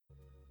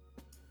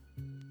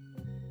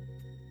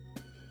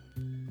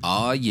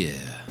Aw, yeah.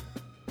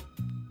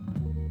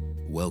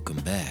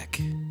 Welcome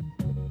back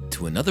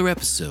to another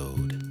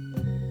episode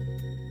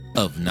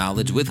of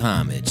Knowledge with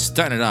Homage.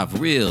 Starting it off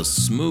real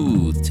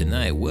smooth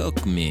tonight,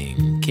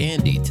 welcoming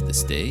Candy to the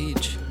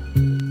stage.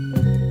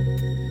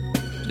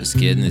 Just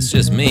kidding, it's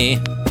just me.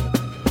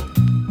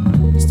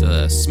 Just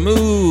a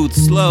smooth,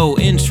 slow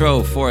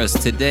intro for us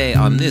today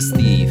on this,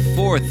 the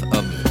 4th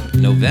of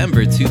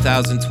November,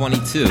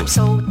 2022. I'm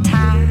so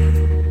tired.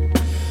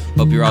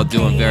 Hope you're all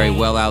doing very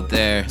well out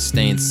there,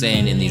 staying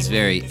sane in these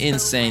very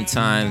insane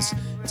times.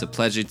 It's a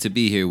pleasure to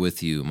be here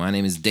with you. My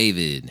name is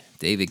David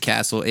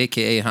Castle,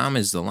 aka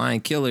Homage, the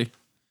Lion Killer.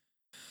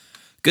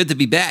 Good to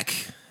be back.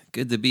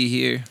 Good to be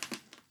here.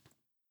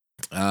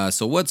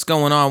 So what's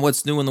going on?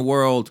 What's new in the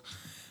world?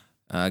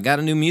 Got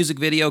a new music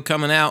video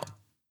coming out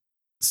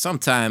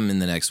sometime in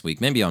the next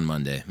week, maybe on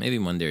Monday, maybe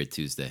Monday or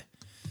Tuesday,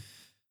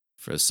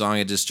 for a song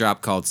I just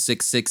dropped called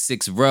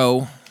 666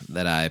 Row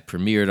that I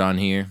premiered on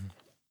here.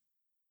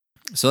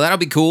 So that'll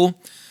be cool.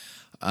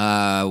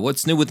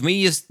 What's new with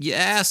me, you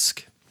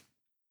ask?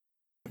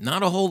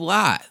 Not a whole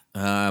lot.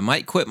 I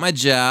might quit my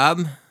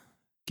job.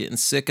 Getting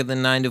sick of the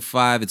 9 to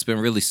 5. It's been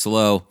really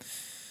slow.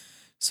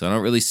 So I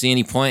don't really see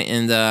any point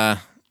in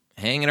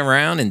hanging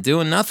around and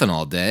doing nothing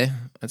all day.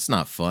 That's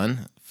not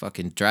fun.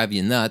 Fucking drive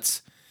you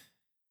nuts.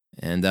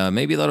 And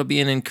maybe that'll be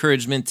an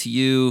encouragement to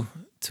you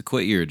to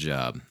quit your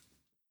job,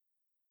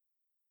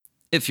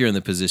 if you're in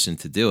the position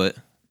to do it.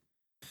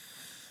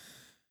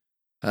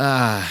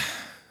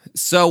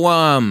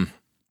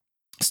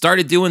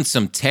 Started doing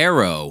some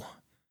tarot.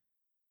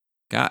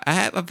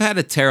 I've had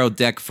a tarot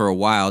deck for a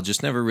while,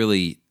 just never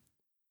really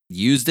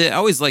used it. I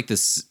always like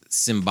this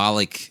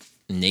symbolic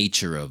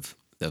nature of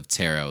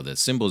tarot. The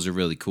symbols are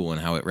really cool and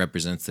how it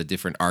represents the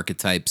different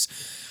archetypes.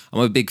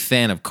 I'm a big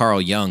fan of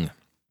Carl Jung.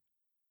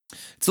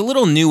 It's a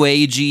little new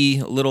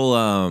agey, a little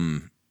I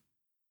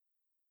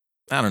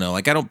don't know,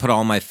 like I don't put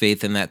all my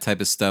faith in that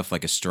type of stuff,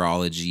 like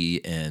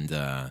astrology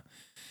and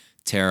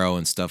tarot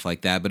and stuff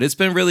like that, but it's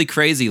been really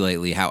crazy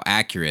lately how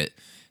accurate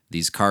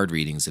these card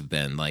readings have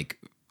been. Like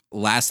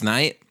last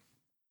night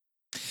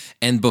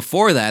and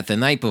before that, the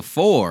night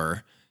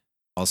before,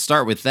 I'll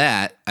start with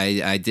that.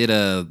 I did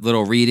a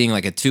little reading,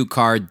 like a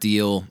 2-card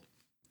deal,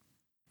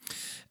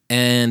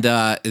 and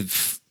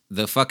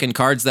the fucking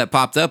cards that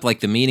popped up,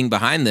 like the meaning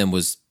behind them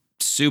was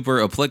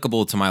super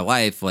applicable to my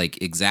life, like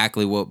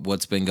exactly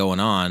what's been going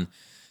on,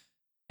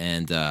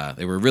 and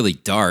they were really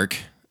dark,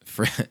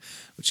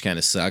 which kind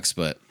of sucks,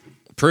 but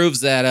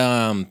proves that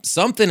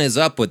something is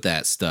up with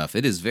that stuff.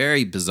 It is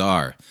very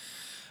bizarre.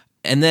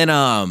 And then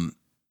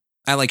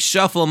I like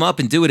shuffle them up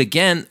and do it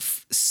again,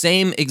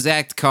 same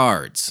exact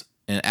cards.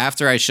 And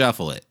after I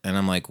shuffle it, and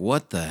I'm like,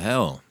 what the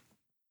hell?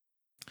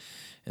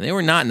 And they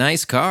were not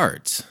nice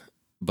cards,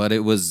 but it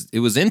was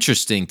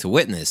interesting to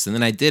witness. And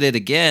then I did it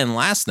again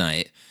last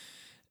night,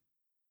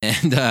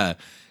 and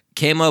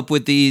came up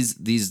with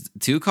these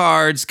 2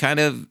 cards, kind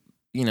of,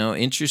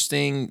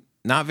 interesting.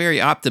 Not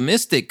very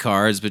optimistic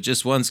cards, but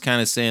just one's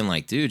kind of saying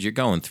like, dude, you're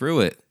going through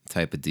it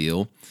type of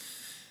deal.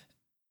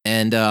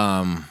 And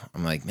I'm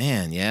like,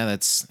 man, yeah,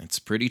 that's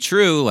pretty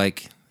true.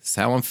 Like, that's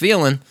how I'm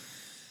feeling.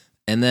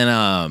 And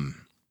then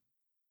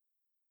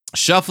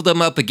shuffled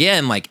them up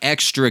again, like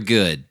extra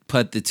good.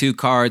 Put the 2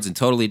 cards in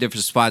totally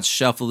different spots,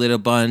 shuffled it a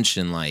bunch,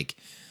 and like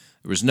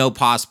there was no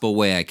possible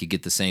way I could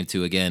get the same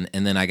 2 again.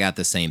 And then I got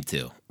the same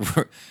 2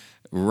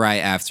 right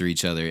after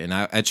each other. And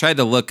I tried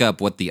to look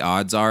up what the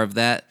odds are of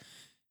that.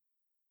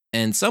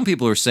 And some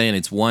people are saying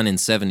it's 1 in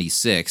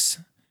 76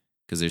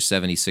 because there's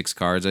 76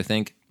 cards, I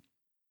think.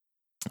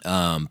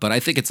 But I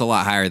think it's a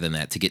lot higher than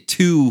that to get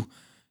the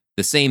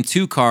same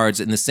 2 cards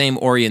in the same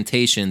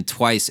orientation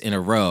twice in a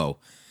row.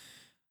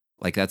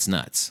 Like, that's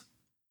nuts.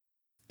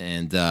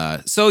 And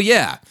so,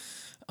 yeah,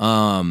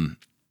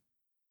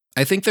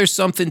 I think there's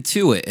something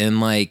to it. And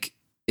like,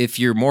 if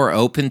you're more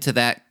open to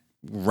that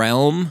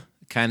realm,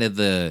 kind of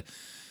the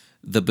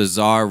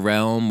bizarre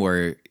realm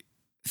where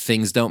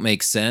things don't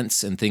make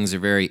sense and things are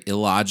very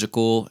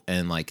illogical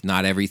and like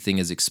not everything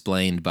is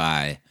explained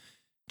by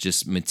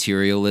just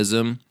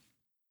materialism,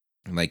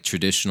 like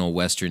traditional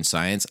Western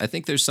science. I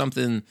think there's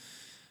something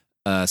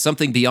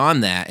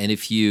beyond that. And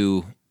if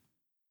you're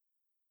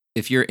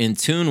in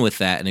tune with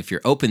that and if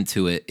you're open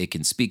to it, it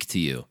can speak to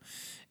you.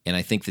 And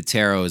I think the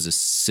tarot is a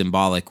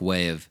symbolic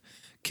way of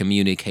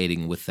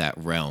communicating with that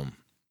realm.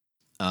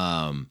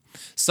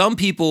 Some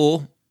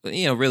people,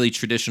 really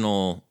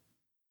traditional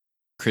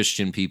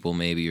Christian people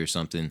maybe or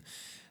something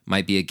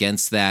might be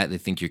against that. They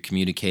think you're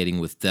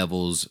communicating with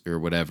devils or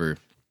whatever.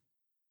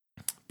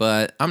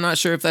 But I'm not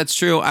sure if that's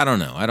true. I don't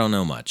know. I don't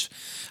know much.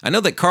 I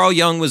know that Carl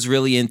Jung was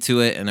really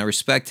into it, and I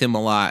respect him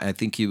a lot. I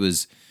think he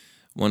was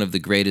one of the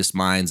greatest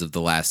minds of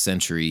the last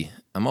century.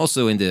 I'm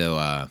also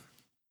into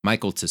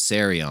Michael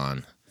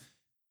Tsarion.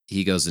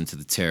 He goes into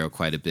the tarot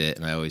quite a bit,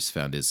 and I always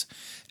found his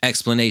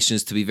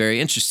explanations to be very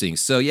interesting.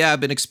 So yeah, I've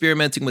been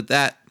experimenting with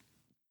that.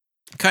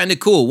 Kind of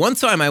cool. One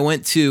time I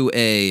went to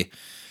a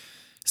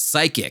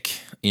psychic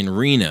in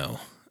Reno,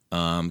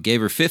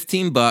 gave her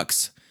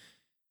 $15.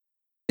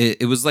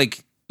 It was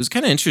like was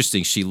kind of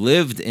interesting. She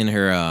lived in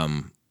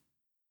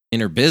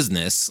her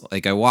business.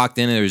 Like I walked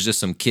in and there was just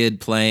some kid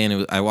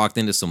playing. I walked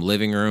into some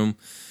living room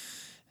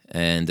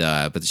and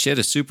but she had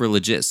a super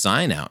legit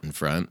sign out in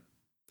front.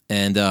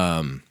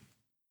 And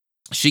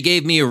she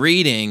gave me a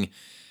reading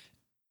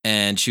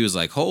and she was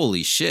like,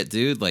 "Holy shit,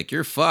 dude, like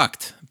you're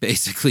fucked."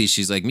 Basically,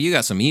 she's like, "You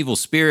got some evil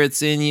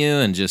spirits in you,"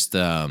 and just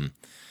I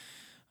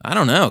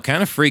don't know,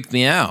 kind of freaked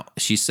me out.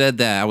 She said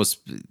that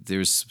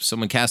there's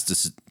someone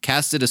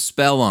casted a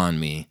spell on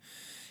me.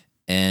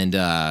 And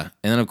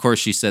then of course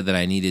she said that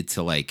I needed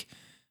to like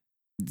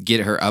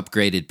get her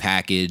upgraded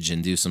package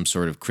and do some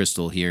sort of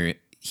crystal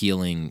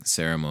healing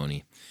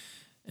ceremony.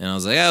 And I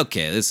was like,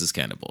 okay, this is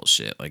kind of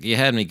bullshit. Like you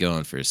had me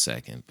going for a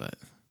second, but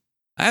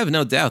I have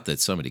no doubt that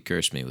somebody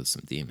cursed me with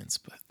some demons,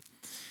 but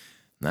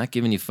I'm not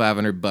giving you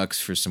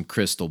 $500 for some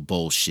crystal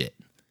bullshit.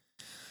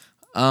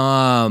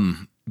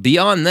 Beyond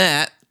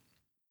that,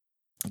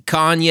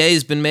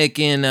 Kanye's been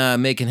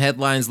making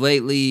headlines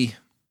lately.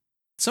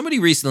 Somebody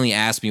recently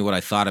asked me what I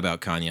thought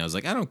about Kanye. I was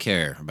like, I don't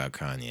care about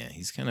Kanye.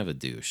 He's kind of a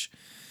douche.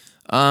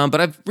 But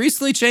I've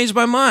recently changed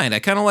my mind. I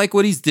kind of like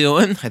what he's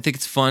doing. I think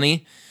it's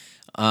funny.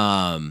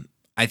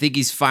 I think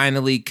he's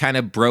finally kind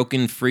of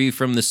broken free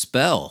from the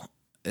spell.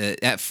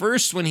 At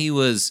first, when he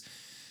was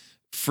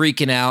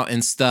freaking out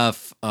and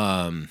stuff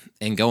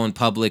and going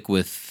public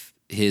with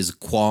his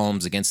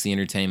qualms against the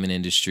entertainment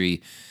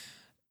industry,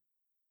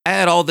 I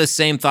had all the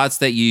same thoughts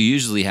that you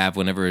usually have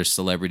whenever a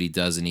celebrity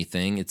does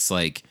anything. It's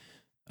like,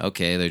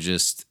 okay, they're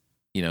just,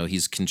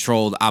 he's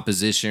controlled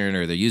opposition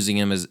or they're using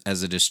him as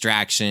a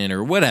distraction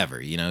or whatever.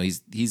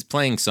 He's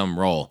playing some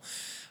role.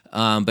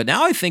 But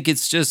now I think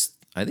he's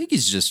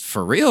just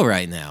for real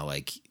right now.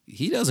 Like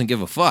he doesn't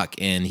give a fuck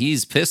and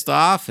he's pissed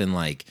off and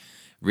like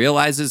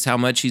realizes how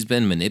much he's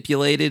been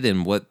manipulated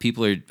and what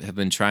people have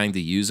been trying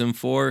to use him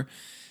for.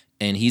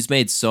 And he's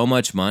made so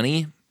much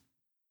money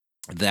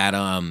that,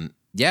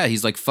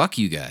 he's like, fuck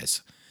you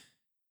guys.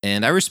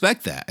 And I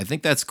respect that. I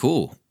think that's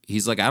cool.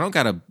 He's like, I don't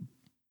got to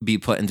be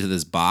put into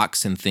this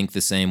box and think the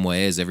same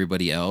way as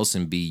everybody else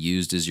and be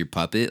used as your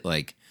puppet.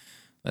 Like,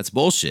 that's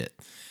bullshit.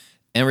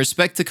 And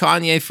respect to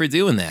Kanye for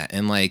doing that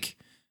and like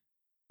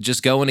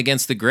just going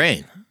against the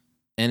grain.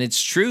 And it's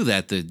true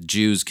that the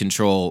Jews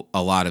control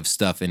a lot of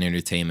stuff in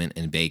entertainment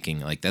and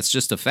baking. Like, that's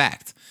just a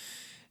fact.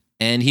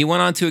 And he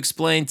went on to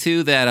explain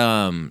too that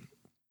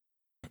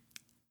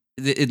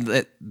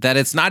that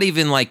it's not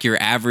even like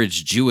your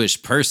average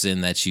Jewish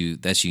person that you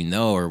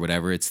know or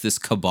whatever. It's this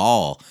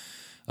cabal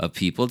of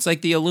people. It's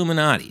like the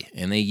Illuminati,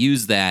 and they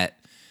use that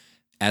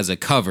as a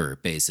cover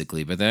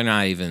basically, but they're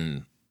not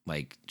even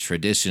like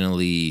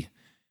traditionally,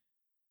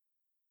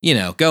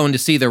 going to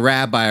see the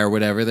rabbi or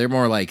whatever. They're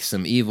more like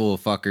some evil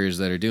fuckers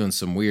that are doing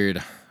some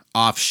weird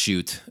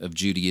offshoot of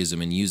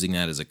Judaism and using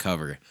that as a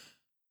cover.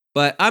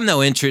 But I'm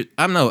no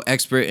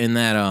expert in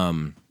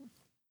that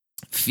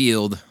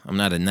field. I'm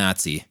not a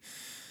Nazi.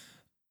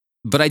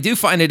 But I do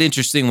find it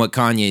interesting what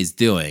Kanye's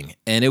doing.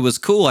 And it was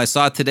cool. I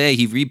saw today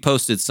he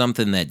reposted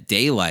something that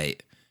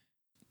Daylight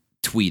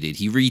tweeted.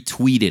 He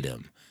retweeted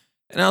him.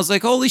 And I was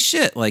like, holy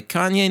shit, like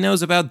Kanye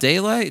knows about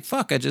Daylight?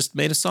 Fuck, I just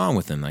made a song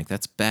with him. Like,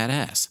 that's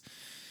badass.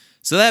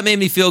 So that made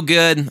me feel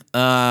good.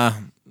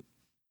 Yeah,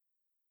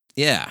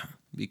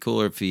 be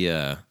cooler if he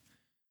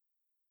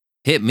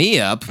hit me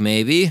up,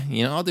 maybe.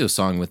 I'll do a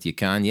song with you,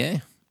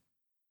 Kanye.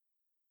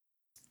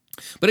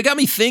 But it got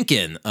me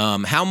thinking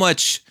how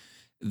much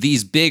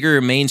these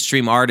bigger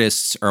mainstream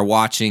artists are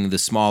watching the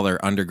smaller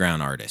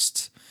underground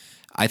artists.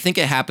 I think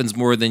it happens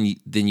more than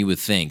you would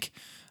think.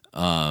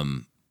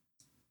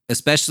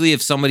 Especially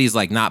if somebody's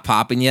like not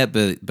popping yet,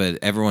 but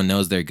everyone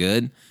knows they're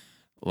good.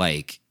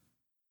 Like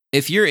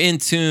if you're in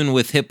tune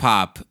with hip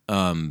hop,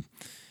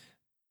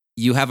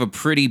 you have a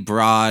pretty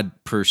broad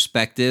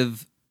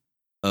perspective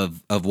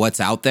of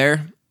what's out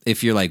there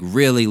if you're like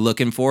really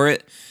looking for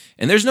it.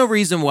 And there's no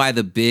reason why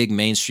the big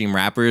mainstream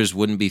rappers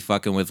wouldn't be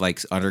fucking with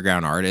like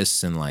underground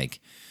artists and like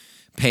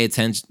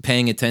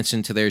paying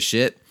attention to their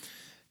shit.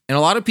 And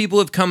a lot of people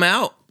have come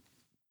out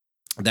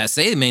that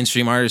say the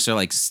mainstream artists are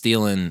like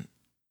stealing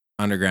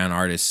underground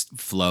artists'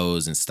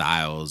 flows and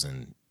styles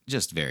and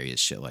just various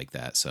shit like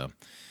that. So,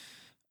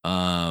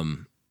 yeah,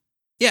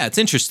 it's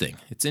interesting.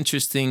 It's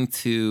interesting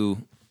to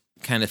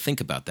kind of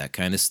think about that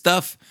kind of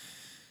stuff.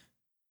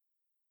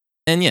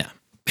 And yeah.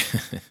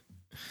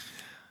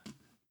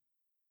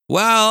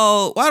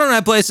 Well, why don't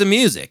I play some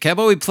music? How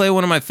about we play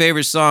one of my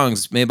favorite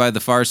songs made by The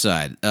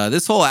Pharcyde?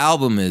 This whole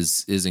album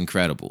is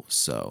incredible.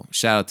 So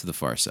shout out to The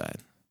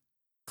Pharcyde.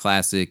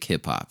 Classic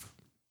hip hop.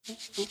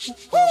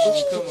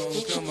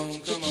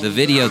 The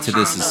video to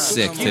this is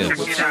sick too.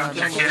 Check it out.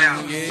 Check this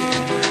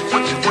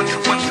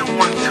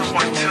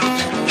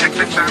out. Check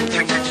this out.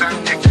 Check this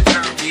out. Check this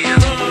out. Yeah.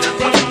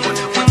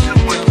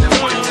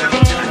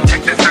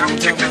 Check this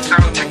out. Check this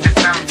out. Check this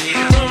out.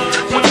 Yeah.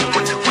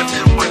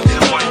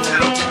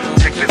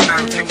 Check this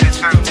out. Check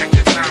this out. Check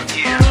this out.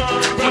 Yeah.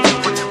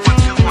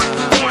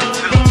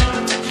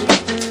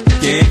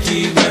 Can't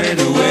keep running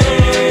away.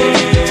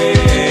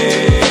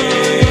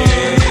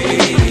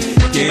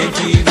 Can't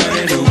keep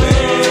running away.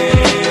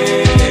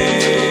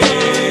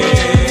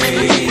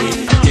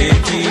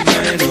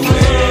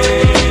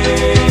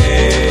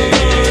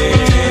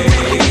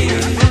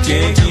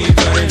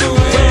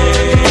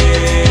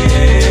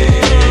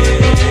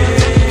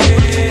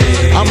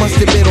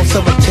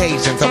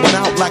 occasions. I went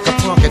out like a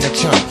punk in a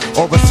chunk,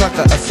 or a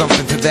sucker or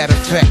something to that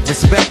effect.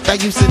 Respect I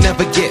used to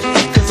never get,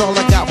 cause all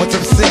I got was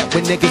upset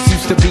when niggas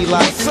used to be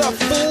like,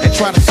 and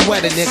try to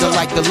sweat a nigga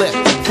like the lip.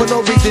 For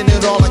no reason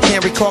at all, I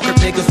can't recall cause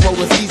niggas roll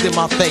C's in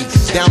my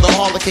face. Down the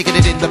hall, I kicking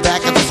it in the back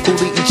of the school,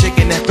 eating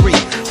chicken at 3.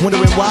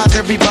 Wondering why's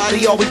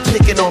everybody always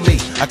picking on me.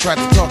 I tried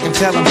to talk and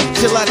tell them,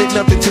 chill, I did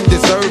nothing to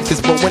deserve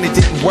this. But when it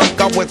didn't work,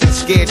 I wasn't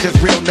scared, just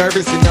real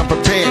nervous and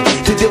unprepared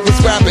to deal with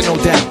scrapping, no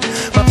doubt.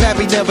 My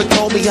pappy never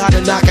told me how to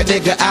knock a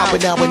nigga out,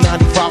 but now in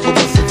 95 I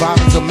was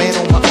surviving, a man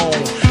on my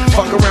own.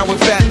 Fuck around with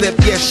fat lip,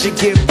 yes, shit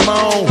get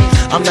blown.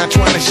 I'm not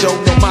trying to show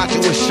no macho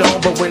is shown,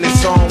 but when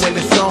it's on, then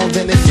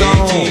it's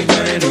on. Can't keep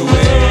running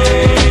away.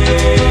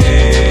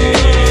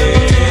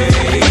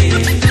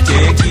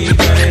 Can't keep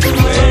running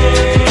away.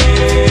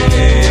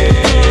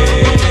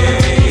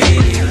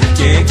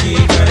 Can't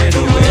keep running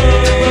away.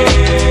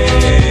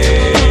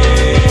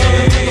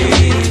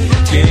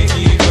 Can't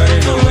keep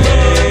running away.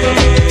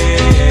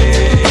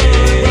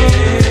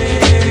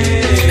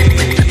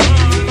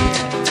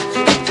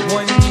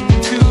 One,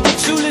 two,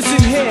 so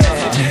listen here.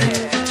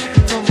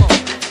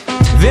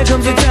 There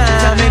comes a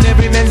time in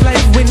every man's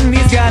life when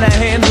he's gotta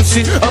handle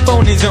shit up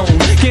on his own.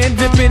 Can't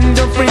depend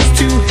on friends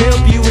to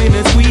help you in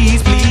a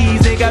squeeze,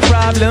 please. They got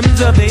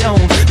problems of their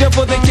own.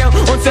 Therefore they count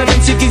on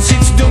selling chicken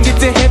shits. Don't get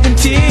to heaven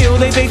till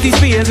they face these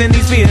fears and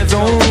these fears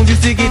on.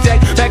 Just to get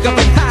back up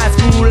in high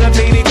school, I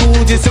played it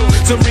cool just so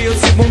some real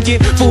shit won't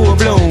get full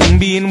blown.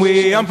 Being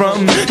where I'm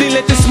from, they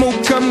let the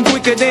smoke come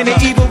quicker than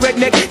an evil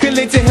redneck can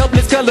lynch a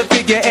helpless color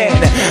figure.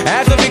 And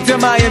as a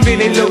victim I am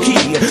really low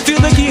key. Till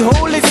the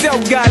keyhole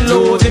itself got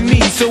lower than me.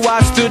 So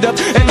I stood up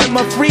and let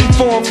my free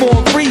form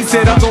free.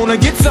 Said I'm gonna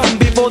get something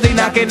before they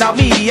knocking out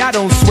me. I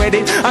don't sweat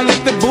it, I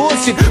let the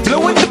bullshit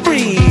blow in the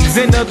breeze.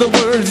 In other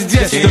words,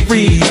 just a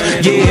breeze,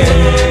 yeah.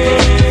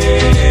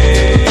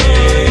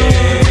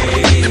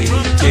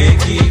 Can't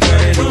keep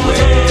running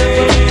away.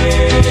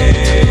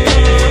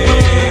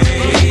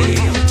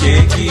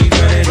 Can't keep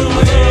running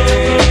away.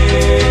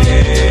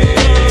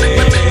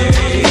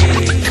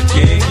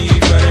 Can't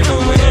keep running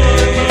away.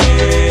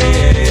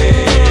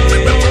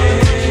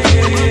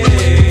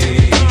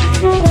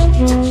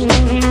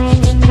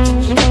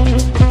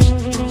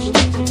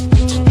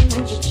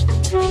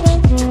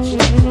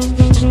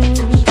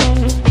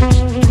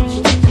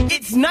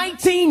 It's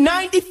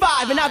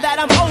 1995, and now that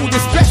I'm older,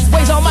 stress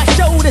weighs on my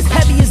shoulders,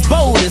 heavy as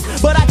boulders.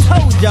 But I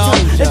told y'all,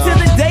 until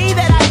the day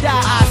that I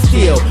die, I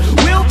still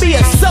will be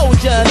a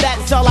soldier.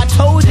 That's all I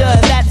told ya,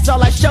 that's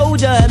all I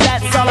showed ya,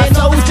 that's all I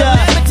told ya.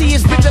 Calamity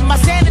is ripping my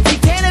sanity,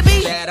 can it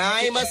be? That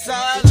I'm a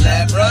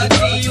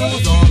celebrity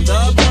who's on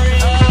the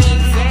brink.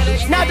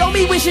 Now don't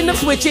be wishing of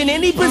switching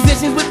any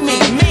positions with me.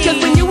 Cause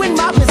when you in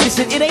my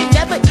position, it ain't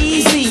never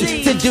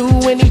easy to do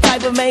any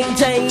type of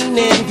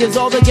maintaining. Cause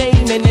all the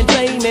gaming and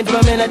training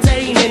from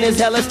entertaining is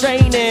hella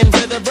straining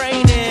to the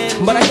brain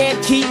in. But I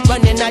can't keep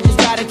running, I just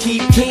gotta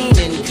keep keen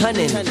and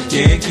cunning.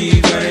 Can't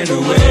keep running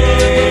away.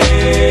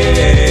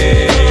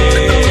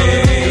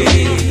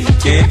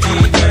 Can't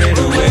keep running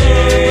away.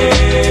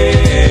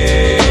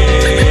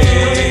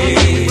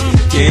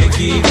 Can't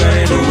keep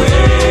running away.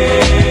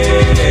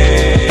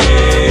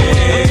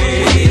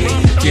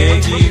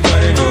 Can't keep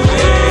running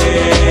away.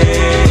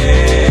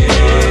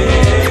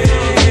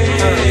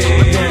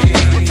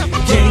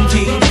 Can't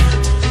keep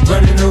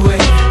running away.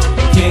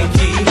 Can't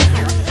keep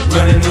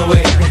running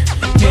away.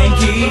 Can't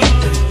keep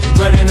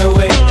running away. Can't keep running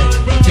away.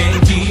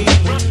 Can't keep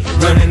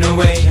running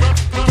away.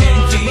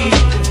 Can't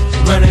keep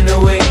running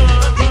away.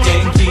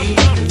 Can't keep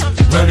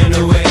running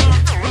away.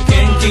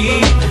 Can't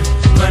keep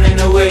running away. Can't keep running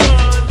away.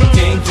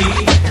 Can't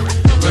keep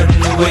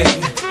running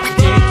away.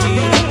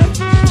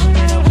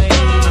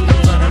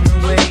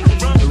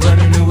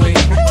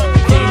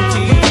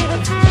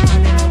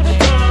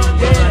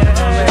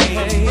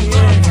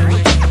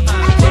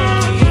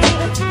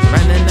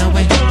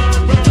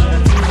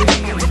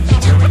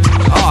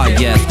 Oh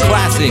yes,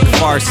 classic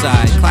Far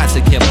Side,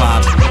 classic hip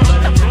hop.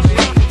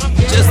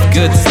 Just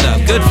good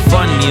stuff, good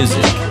fun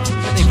music.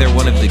 I think they're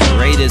one of the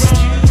greatest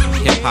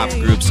hip hop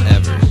groups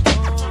ever.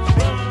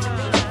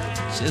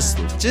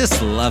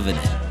 Just loving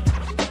it.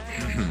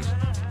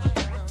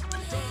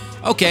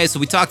 Okay, so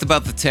we talked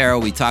about the tarot,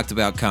 we talked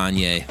about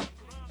Kanye,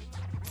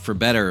 for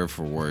better or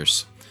for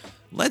worse.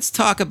 Let's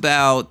talk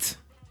about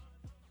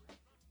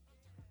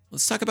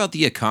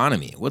the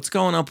economy. What's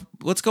going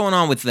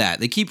on with that?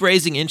 They keep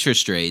raising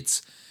interest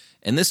rates,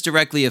 and this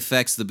directly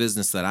affects the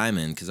business that I'm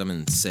in because I'm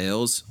in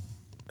sales.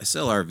 I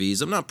sell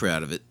RVs. I'm not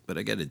proud of it, but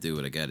I got to do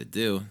what I got to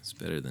do. It's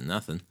better than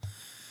nothing.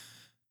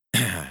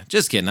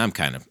 Just kidding. I'm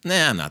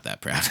not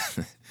that proud.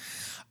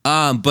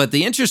 But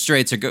the interest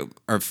rates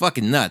are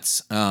fucking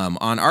nuts. On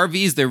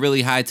RVs, they're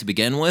really high to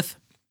begin with,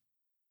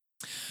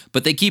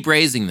 but they keep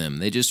raising them.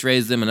 They just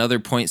raised them another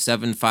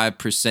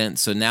 0.75%.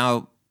 So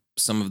now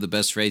some of the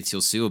best rates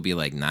you'll see will be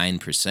like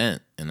 9%.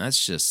 And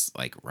that's just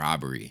like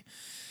robbery.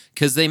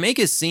 Because they make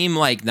it seem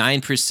like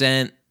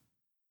 9%,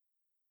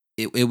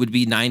 it would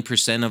be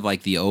 9% of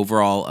like the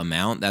overall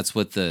amount. That's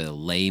what the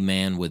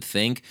layman would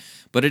think.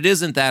 But it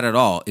isn't that at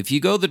all. If you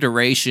go the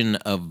duration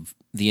of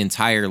the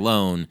entire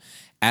loan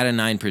at a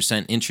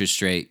 9%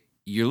 interest rate,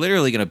 you're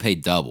literally going to pay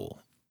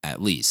double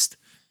at least.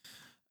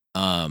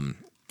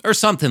 Or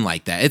something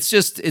like that.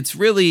 It's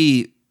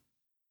really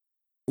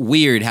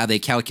weird how they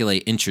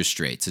calculate interest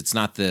rates. It's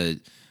not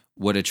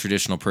what a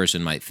traditional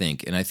person might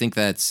think. And I think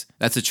that's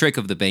a trick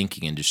of the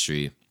banking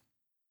industry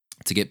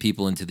to get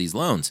people into these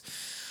loans.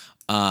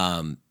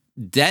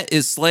 Debt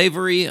is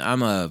slavery.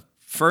 I'm a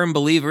firm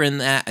believer in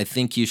that. I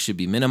think you should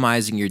be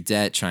minimizing your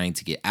debt, trying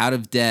to get out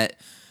of debt,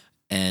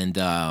 and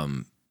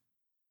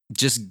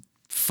just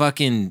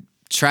fucking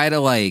try to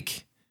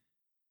like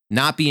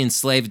not be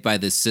enslaved by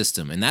this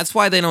system. And that's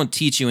why they don't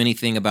teach you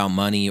anything about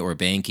money or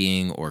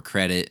banking or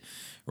credit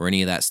or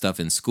any of that stuff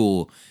in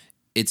school.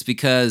 It's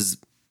because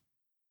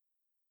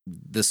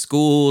the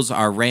schools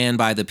are ran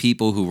by the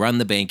people who run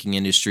the banking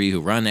industry,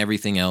 who run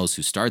everything else,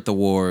 who start the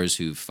wars,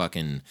 who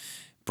fucking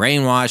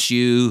brainwash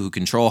you, who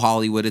control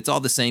Hollywood. It's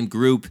all the same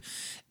group,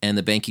 and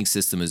the banking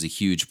system is a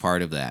huge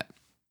part of that.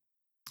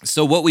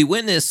 So what we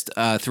witnessed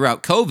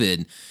throughout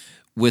COVID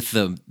with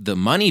the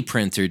money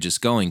printer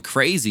just going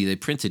crazy, they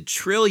printed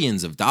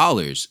trillions of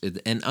dollars,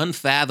 an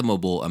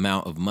unfathomable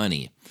amount of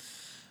money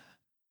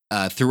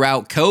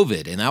throughout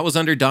COVID. And that was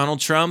under Donald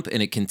Trump,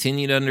 and it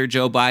continued under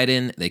Joe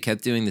Biden. They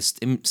kept doing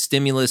the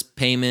stimulus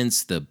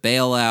payments, the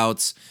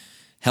bailouts,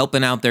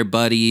 helping out their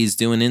buddies,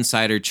 doing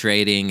insider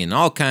trading, and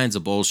all kinds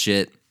of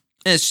bullshit.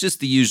 And it's just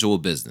the usual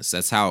business.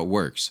 That's how it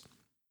works.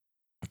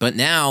 But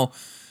now,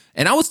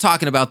 and I was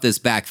talking about this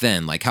back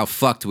then, like how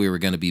fucked we were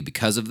going to be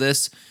because of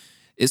this,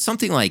 is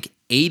something like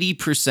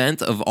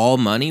 80% of all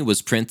money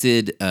was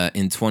printed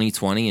in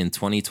 2020 and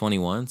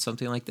 2021,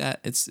 something like that.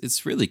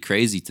 It's really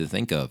crazy to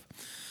think of.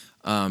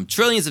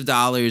 Trillions of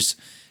dollars,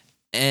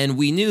 and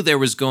we knew there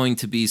was going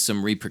to be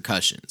some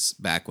repercussions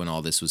back when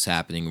all this was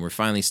happening. We're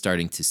finally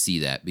starting to see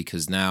that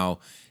because now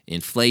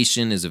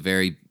inflation is a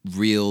very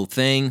real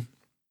thing.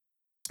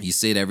 You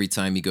see it every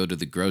time you go to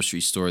the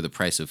grocery store. The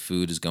price of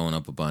food is going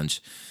up a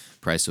bunch,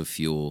 price of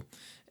fuel.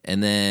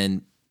 And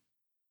then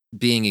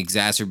being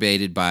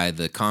exacerbated by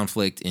the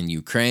conflict in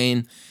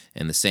Ukraine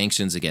and the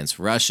sanctions against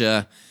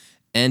Russia,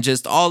 and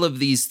just all of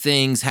these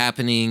things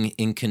happening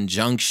in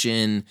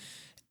conjunction.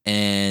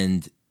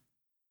 And,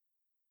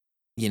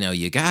 you know,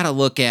 you got to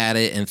look at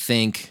it and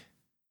think,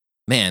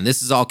 man,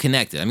 this is all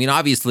connected. I mean,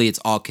 obviously it's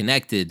all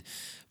connected,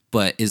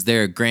 but is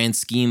there a grand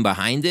scheme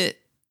behind it?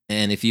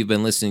 And if you've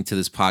been listening to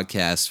this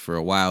podcast for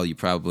a while, you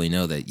probably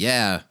know that,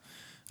 yeah,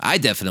 I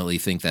definitely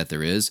think that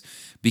there is,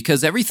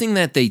 because everything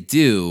that they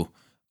do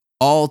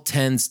all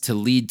tends to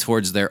lead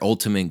towards their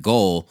ultimate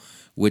goal,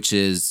 which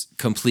is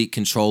complete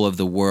control of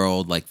the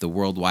world, like the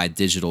worldwide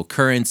digital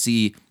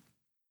currency,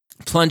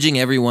 plunging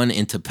everyone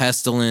into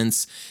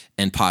pestilence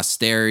and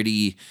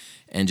posterity,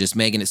 and just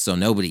making it so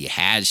nobody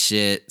has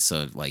shit.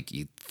 So like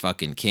you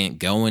fucking can't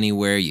go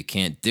anywhere. You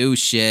can't do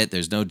shit.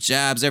 There's no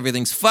jobs.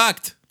 Everything's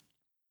fucked.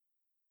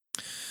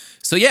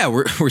 So yeah,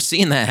 we're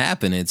seeing that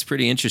happen. It's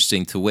pretty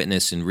interesting to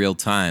witness in real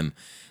time,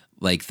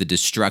 like the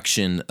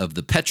destruction of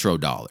the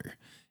petrodollar.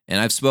 And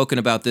I've spoken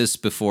about this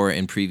before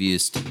in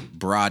previous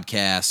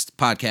podcast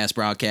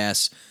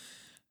broadcasts.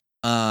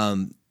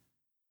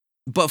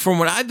 But from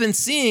what I've been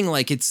seeing,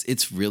 like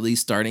it's really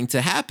starting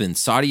to happen.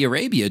 Saudi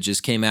Arabia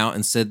just came out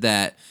and said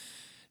that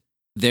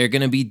they're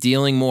going to be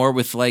dealing more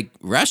with like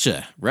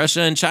Russia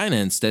and China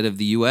instead of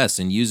the US,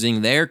 and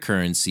using their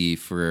currency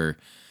for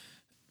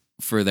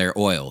their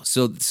oil.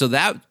 So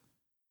that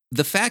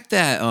the fact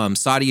that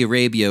Saudi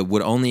Arabia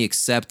would only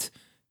accept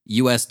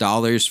US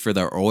dollars for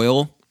their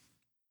oil,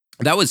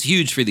 that was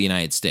huge for the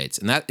United States.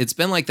 And that it's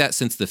been like that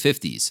since the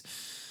 50s.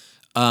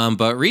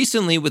 But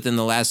recently, within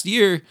the last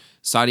year,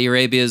 Saudi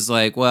Arabia is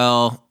like,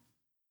 well,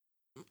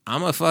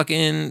 I'm a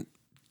fucking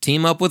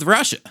team up with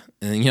Russia,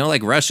 and you know,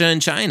 like Russia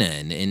and China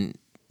and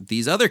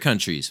these other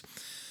countries,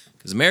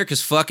 because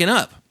America's fucking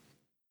up.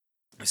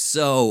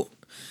 So,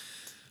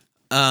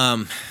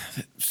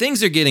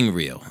 things are getting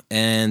real,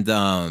 and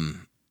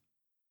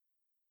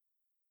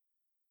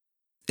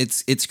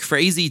it's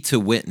crazy to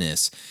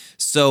witness.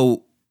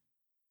 So,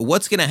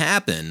 what's gonna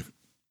happen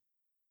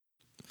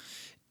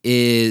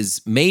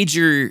is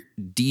major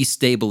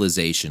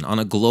destabilization on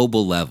a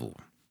global level,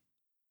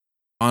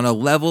 on a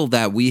level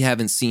that we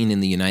haven't seen in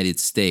the United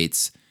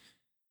States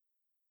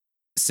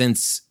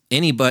since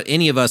any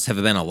of us have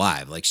been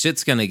alive. Like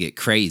shit's gonna get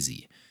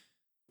crazy,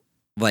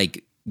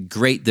 like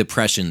Great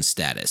Depression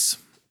status.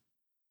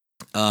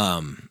 But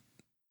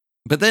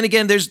then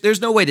again,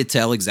 there's no way to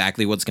tell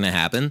exactly what's gonna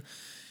happen.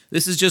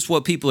 This is just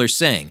what people are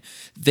saying.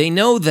 They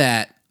know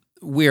that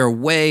we're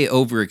way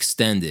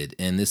overextended,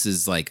 and this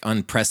is like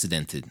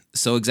unprecedented.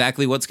 So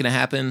exactly what's going to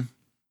happen?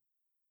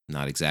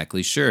 Not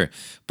exactly sure.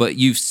 But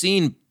you've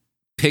seen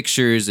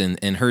pictures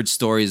and heard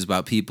stories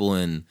about people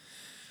in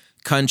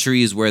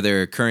countries where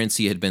their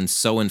currency had been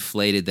so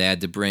inflated they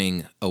had to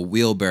bring a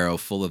wheelbarrow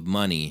full of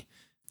money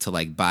to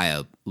like buy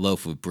a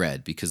loaf of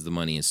bread because the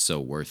money is so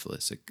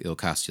worthless. It'll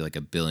cost you like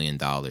 $1 billion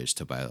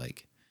to buy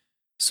like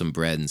some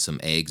bread and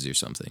some eggs or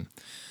something.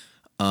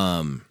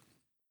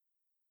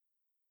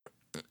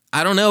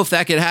 I don't know if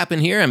that could happen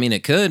here. I mean,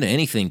 it could.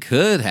 Anything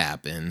could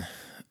happen.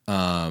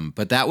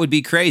 But that would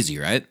be crazy,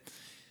 right?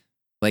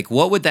 Like,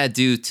 what would that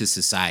do to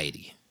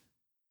society?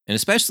 And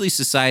especially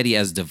society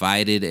as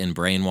divided and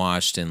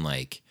brainwashed and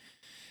like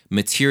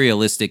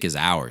materialistic as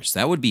ours.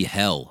 That would be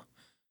hell.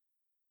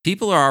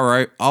 People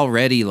are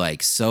already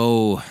like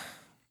so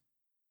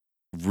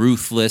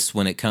ruthless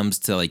when it comes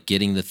to like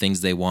getting the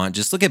things they want.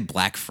 Just look at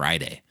Black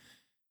Friday.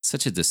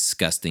 Such a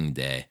disgusting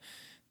day.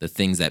 The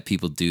things that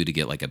people do to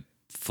get like a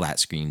flat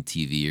screen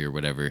TV or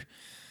whatever.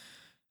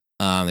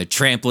 They're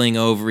trampling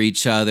over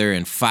each other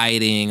and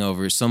fighting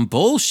over some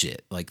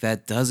bullshit. Like,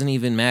 that doesn't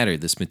even matter.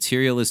 This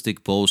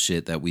materialistic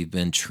bullshit that we've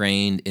been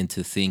trained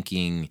into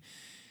thinking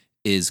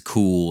is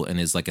cool and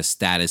is like a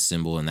status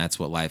symbol, and that's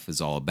what life is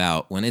all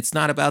about, when it's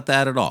not about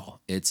that at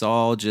all. It's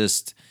all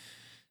just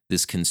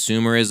this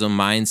consumerism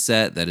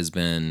mindset that has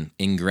been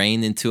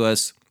ingrained into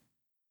us.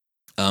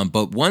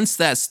 But once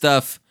that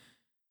stuff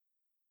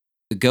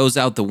goes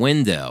out the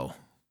window,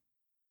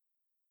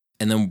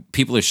 and then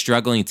people are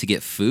struggling to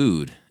get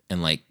food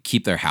and like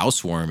keep their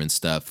house warm and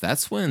stuff,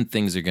 that's when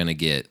things are gonna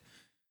get,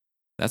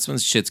 that's when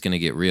shit's gonna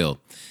get real.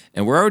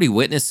 And we're already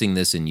witnessing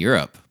this in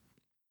Europe.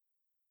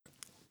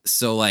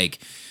 So like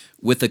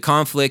with the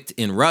conflict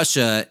in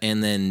Russia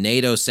and then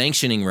NATO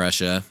sanctioning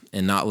Russia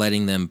and not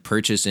letting them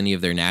purchase any of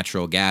their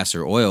natural gas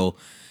or oil,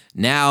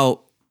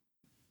 now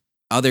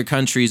other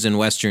countries in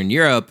Western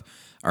Europe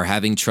are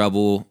having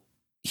trouble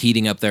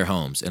heating up their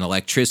homes, and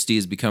electricity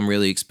has become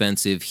really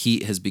expensive.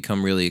 Heat has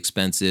become really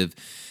expensive.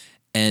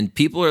 And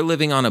people are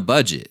living on a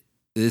budget.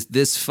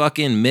 This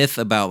fucking myth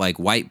about like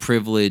white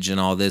privilege and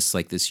all this,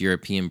 like this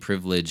European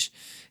privilege.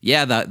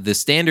 Yeah, the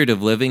standard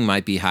of living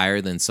might be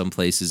higher than some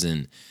places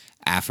in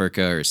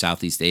Africa or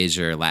Southeast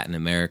Asia or Latin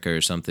America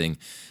or something,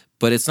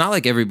 but it's not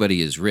like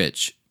everybody is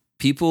rich.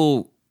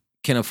 People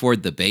can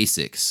afford the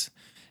basics.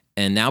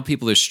 And now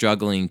people are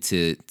struggling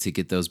to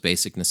get those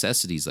basic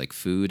necessities like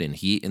food and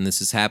heat. And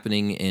this is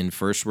happening in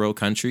first world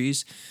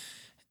countries.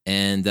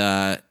 And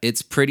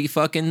it's pretty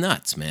fucking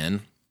nuts,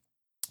 man,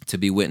 to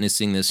be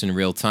witnessing this in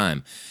real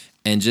time.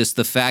 And just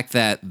the fact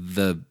that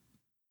the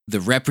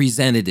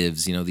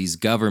representatives, you know, these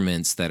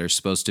governments that are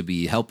supposed to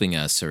be helping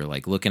us or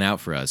like looking out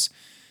for us,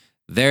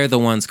 they're the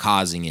ones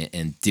causing it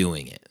and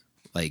doing it.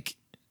 Like,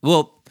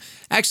 well,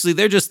 actually,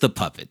 they're just the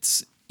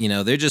puppets. You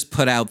know, they're just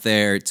put out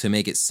there to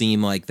make it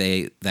seem like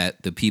that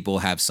the people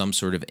have some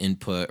sort of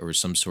input or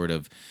some sort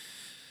of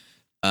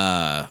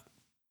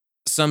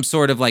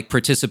like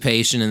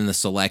participation in the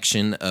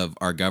selection of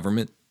our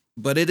government.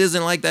 But it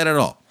isn't like that at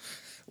all.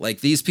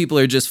 Like, these people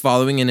are just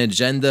following an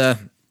agenda,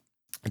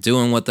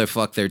 doing what the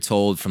fuck they're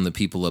told from the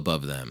people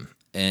above them.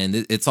 And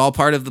it's all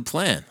part of the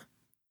plan.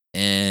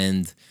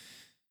 And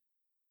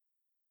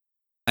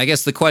I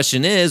guess the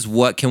question is,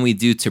 what can we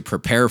do to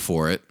prepare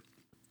for it?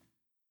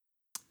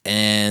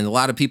 And a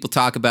lot of people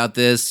talk about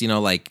this, you know,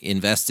 like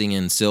investing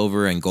in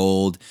silver and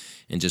gold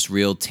and just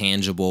real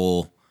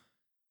tangible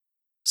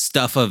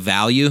stuff of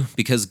value,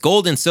 because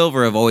gold and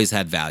silver have always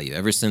had value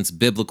ever since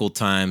biblical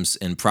times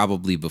and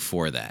probably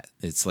before that.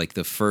 It's like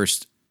the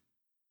first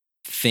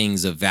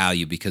things of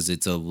value because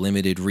it's a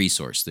limited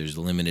resource. There's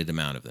a limited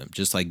amount of them.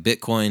 Just like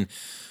Bitcoin,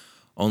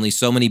 only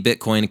so many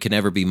Bitcoin can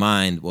ever be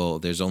mined. Well,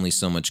 there's only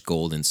so much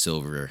gold and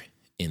silver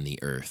in the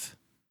earth.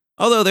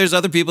 Although there's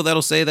other people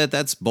that'll say that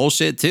that's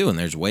bullshit too, and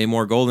there's way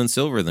more gold and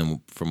silver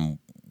than from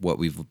what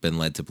we've been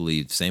led to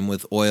believe. Same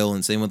with oil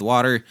and same with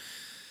water.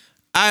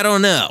 I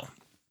don't know.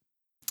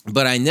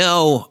 But I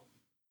know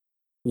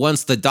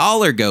once the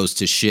dollar goes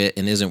to shit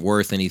and isn't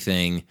worth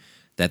anything,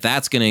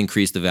 that's going to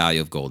increase the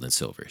value of gold and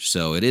silver.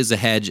 So it is a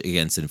hedge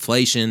against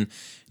inflation.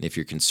 And if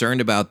you're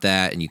concerned about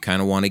that and you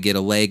kind of want to get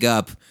a leg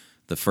up,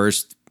 the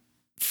first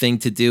thing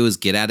to do is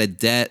get out of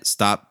debt,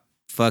 stop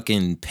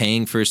fucking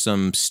paying for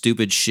some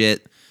stupid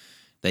shit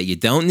that you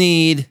don't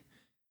need.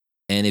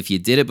 And if you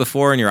did it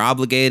before and you're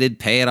obligated,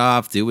 pay it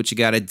off, do what you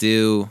got to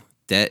do.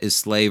 Debt is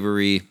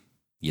slavery.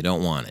 You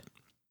don't want it.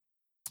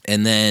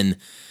 And then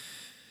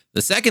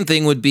the second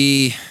thing would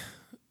be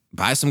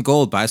buy some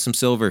gold, buy some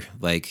silver,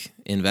 like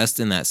invest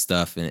in that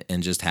stuff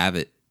and just have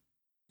it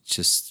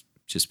just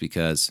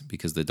because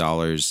the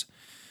dollar's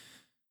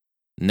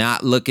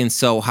not looking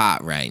so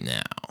hot right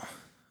now.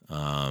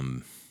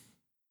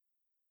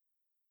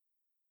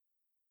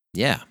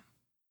 Yeah.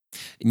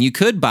 And you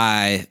could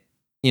buy,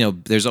 you know,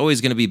 there's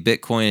always going to be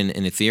Bitcoin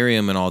and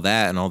Ethereum and all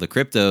that and all the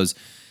cryptos,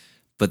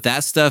 but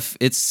that stuff,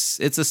 it's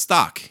a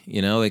stock,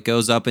 you know, it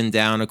goes up and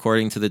down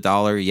according to the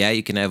dollar. Yeah,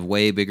 you can have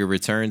way bigger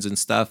returns and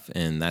stuff,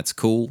 and that's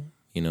cool,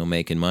 you know,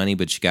 making money,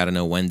 but you got to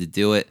know when to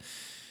do it,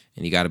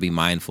 and you got to be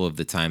mindful of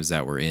the times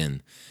that we're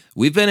in.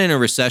 We've been in a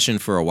recession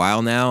for a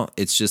while now.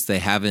 It's just they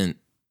haven't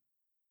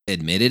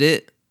admitted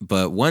it,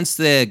 but once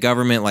the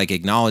government like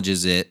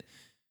acknowledges it,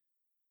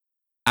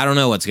 I don't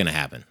know what's going to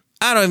happen.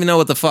 I don't even know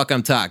what the fuck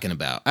I'm talking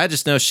about. I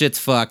just know shit's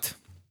fucked.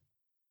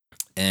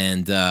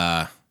 And,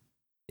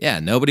 yeah,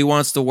 nobody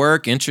wants to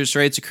work. Interest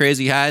rates are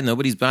crazy high.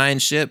 Nobody's buying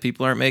shit.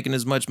 People aren't making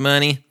as much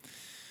money.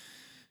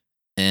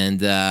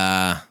 And,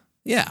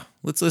 yeah,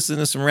 let's listen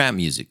to some rap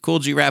music. Kool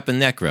G Rap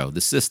and Necro, The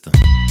System.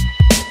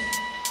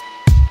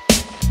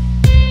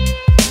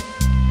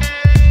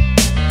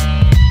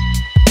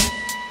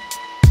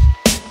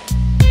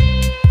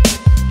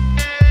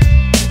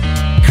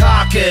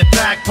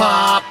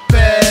 pop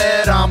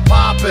it, I'm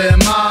popping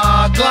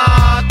my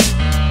Glock.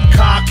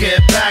 Cock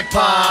it, back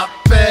pop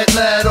it,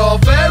 let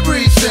off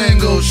every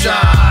single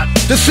shot.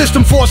 The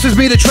system forces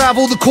me to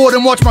travel the court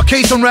and watch my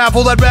case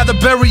unravel. I'd rather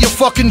bury a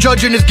fucking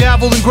judge in his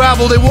gavel than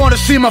gravel. They wanna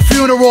see my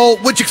funeral,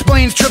 which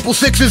explains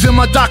 666 in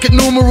my docket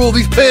numeral.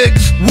 These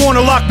pigs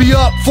wanna lock me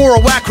up for a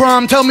whack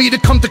crime. Tell me to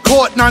come to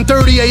court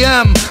 9:30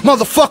 a.m.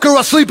 Motherfucker,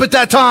 I sleep at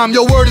that time.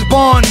 Your word is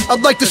bond.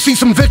 I'd like to see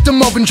some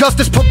victim of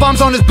injustice put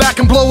bombs on his back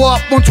and blow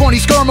up 120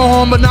 skirmer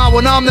home. But now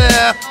when I'm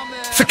there,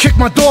 so kick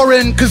my door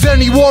in, cause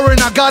any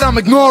warrant I got I'm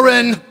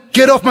ignoring.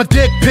 Get off my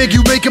dick, pig,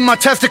 you making my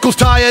testicles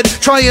tired.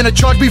 Trying to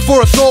charge me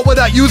for assault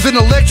without using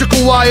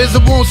electrical wires,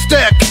 it won't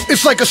stick.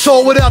 It's like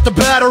assault without the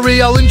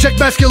battery. I'll inject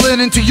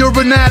masculine into your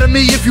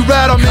anatomy if you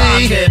rat on me.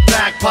 Cock it,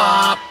 back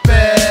pop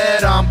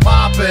it, I'm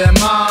popping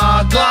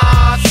my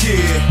Glock.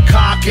 Yeah.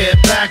 Cock it,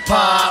 back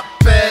pop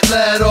it,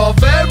 let off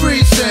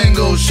every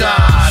single shot.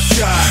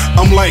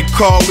 I'm like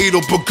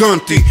Carlito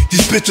Bagunti.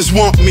 These bitches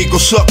want me, go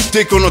suck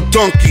dick on a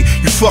donkey.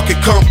 You fucking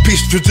cunt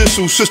piece,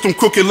 judicial system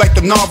crooked like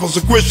the novels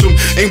of Grisham.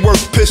 Ain't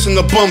worth pissing,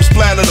 the bums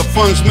splatter, the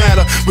funds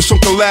matter. With some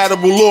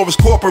collateral laws,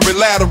 corporate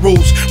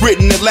laterals.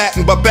 Written in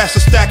Latin by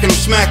bastards stacking them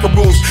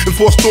smackaroos.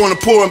 Enforced throwing the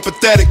poor and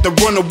pathetic. To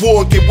run the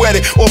war and get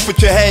wetted. Off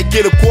at your head,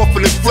 get a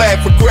coffin and flag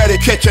for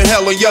credit. Catching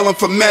hell and yelling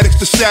for medics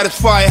to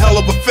satisfy a hell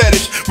of a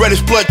fetish.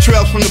 Reddish blood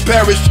trails from the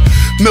parish.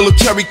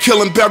 Military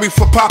killing buried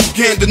for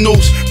propaganda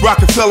news.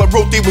 Rockefeller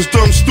wrote they was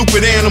dumb,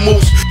 stupid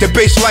animals. They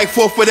base life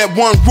off of that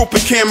one group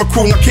of camera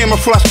crew. Now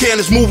camouflage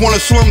cannons move on the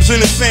slums in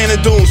the sand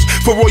dunes.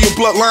 For all your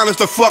bloodliners,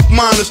 the fuck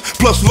miners.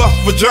 Plus lust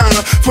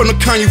vagina from the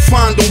kind you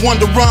find in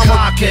Wonderama.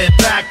 Cock it,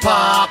 back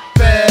pop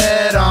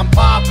it, I'm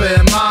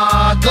popping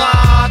my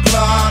Glock.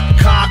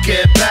 Cock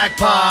it, back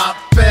pop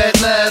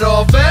it, let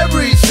off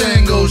every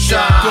single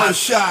shot.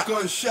 Gunshot,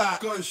 gunshot,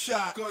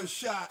 gunshot,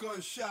 gunshot,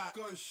 gunshot, gunshot,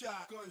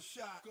 gunshot,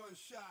 gunshot,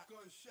 gunshot,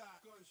 gunshot.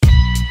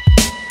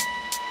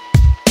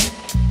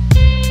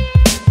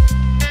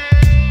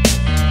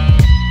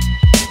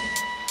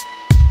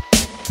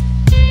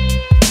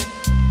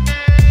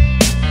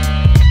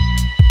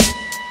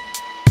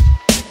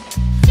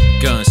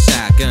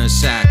 Gunshot,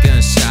 gunshot,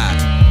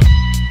 gunshot.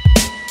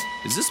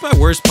 Is this my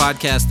worst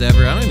podcast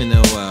ever? I don't even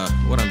know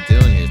what I'm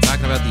doing here.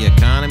 Talking about the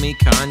economy,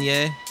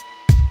 Kanye.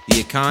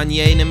 The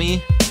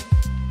Kanye-nomy.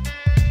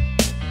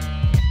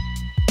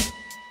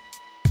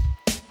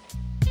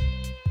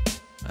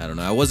 I don't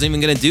know. I wasn't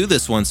even going to do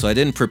this one, so I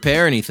didn't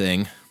prepare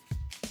anything.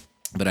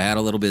 But I had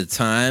a little bit of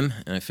time,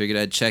 and I figured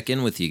I'd check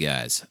in with you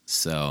guys.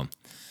 So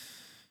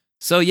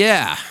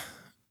yeah.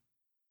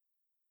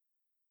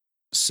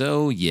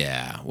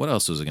 What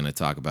else was I going to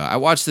talk about? I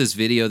watched this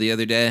video the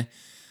other day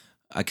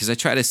because I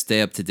try to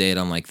stay up to date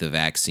on like the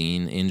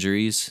vaccine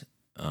injuries.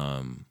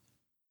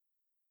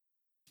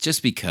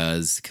 Just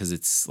because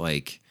it's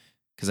like,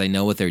 because I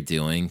know what they're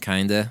doing,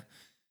 kind of.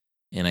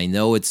 And I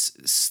know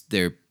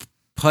they're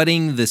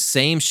putting the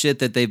same shit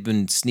that they've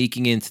been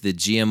sneaking into the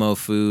GMO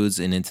foods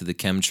and into the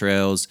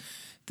chemtrails,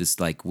 this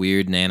like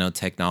weird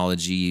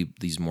nanotechnology,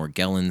 these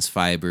Morgellons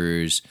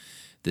fibers,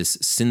 this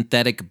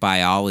synthetic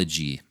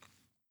biology.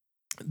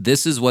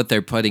 This is what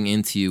they're putting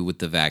into you with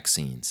the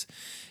vaccines.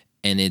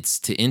 And it's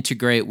to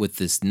integrate with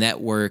this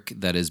network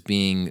that is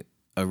being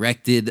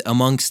erected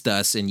amongst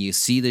us. And you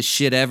see this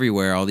shit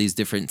everywhere, all these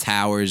different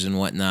towers and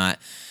whatnot.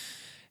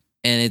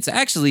 And it's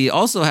actually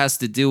also has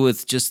to do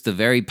with just the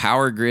very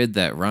power grid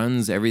that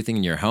runs everything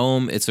in your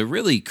home. It's a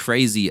really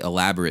crazy,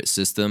 elaborate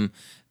system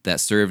that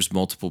serves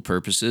multiple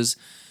purposes.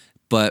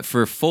 But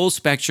for full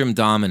spectrum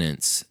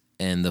dominance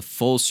and the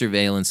full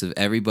surveillance of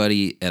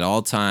everybody at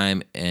all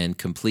time and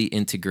complete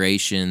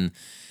integration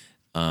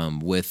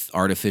with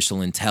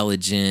artificial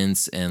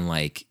intelligence and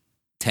like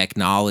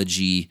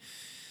technology,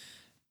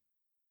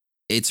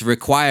 it's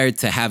required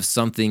to have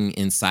something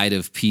inside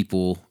of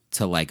people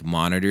to like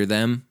monitor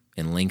them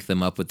and link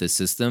them up with the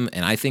system.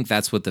 And I think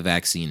that's what the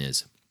vaccine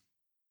is.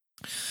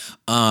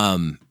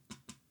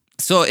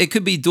 So it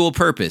could be dual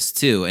purpose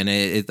too. And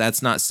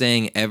that's not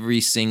saying every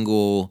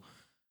single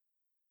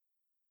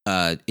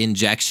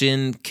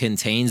injection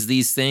contains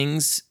these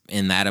things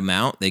in that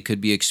amount. They could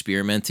be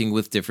experimenting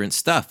with different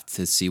stuff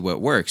to see what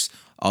works.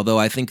 Although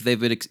I think they've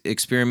been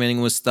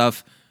experimenting with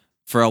stuff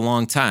for a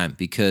long time,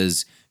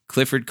 because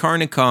Clifford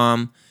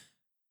Carnicom,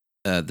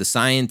 the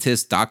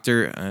scientist,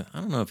 doctor, I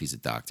don't know if he's a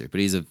doctor, but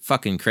he's a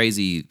fucking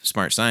crazy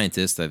smart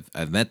scientist.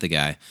 I've met the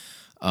guy.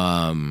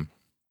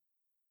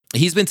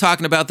 He's been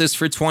talking about this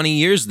for 20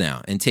 years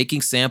now and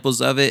taking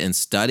samples of it and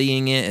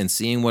studying it and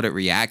seeing what it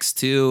reacts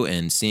to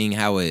and seeing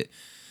how it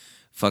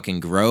fucking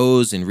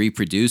grows and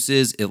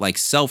reproduces. It like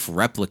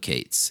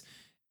self-replicates.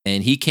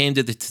 And he came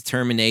to the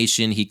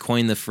determination, he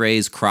coined the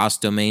phrase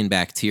cross-domain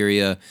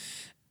bacteria,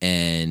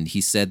 and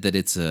he said that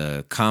it's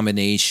a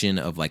combination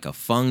of like a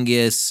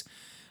fungus,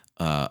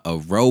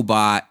 a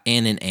robot,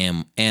 and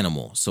an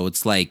animal. So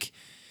it's like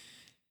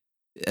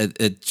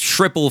a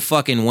triple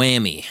fucking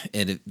whammy.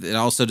 It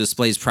also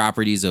displays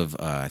properties of,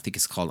 I think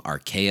it's called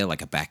archaea,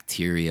 like a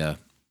bacteria.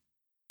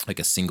 like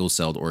a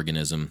single-celled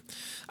organism.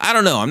 I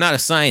don't know. I'm not a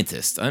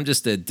scientist. I'm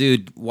just a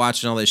dude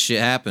watching all this shit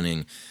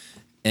happening.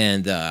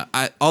 And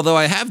although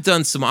I have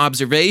done some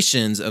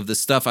observations of the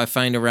stuff I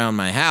find around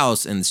my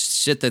house and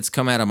shit that's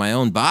come out of my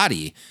own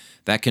body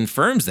that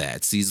confirms that.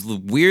 It's these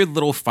weird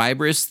little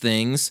fibrous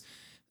things.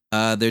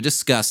 They're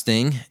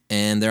disgusting,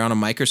 and they're on a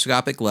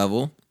microscopic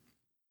level.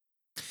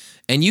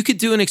 And you could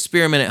do an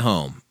experiment at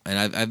home.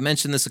 And I've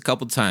mentioned this a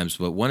couple times,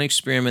 but one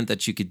experiment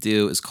that you could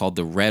do is called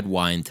the red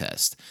wine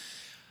test.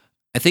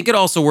 I think it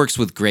also works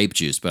with grape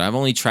juice, but I've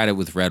only tried it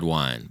with red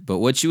wine. But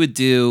what you would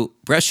do,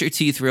 brush your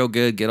teeth real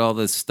good, get all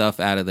this stuff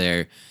out of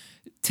there,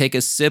 take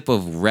a sip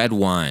of red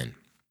wine,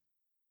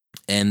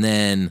 and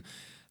then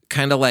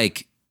kind of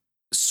like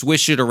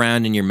swish it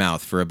around in your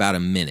mouth for about a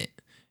minute.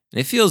 And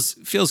it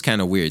feels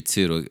kind of weird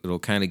too. It'll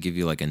kind of give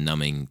you like a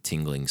numbing,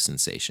 tingling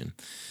sensation.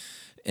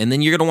 And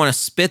then you're going to want to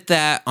spit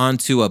that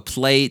onto a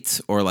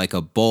plate or like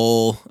a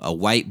bowl, a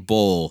white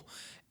bowl,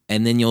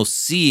 and then you'll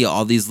see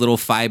all these little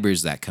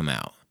fibers that come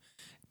out.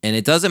 And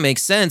it doesn't make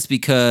sense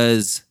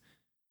because,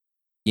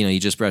 you know, you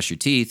just brush your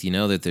teeth, you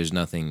know that there's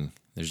not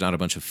a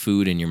bunch of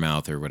food in your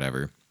mouth or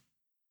whatever.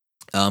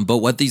 But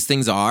what these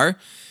things are,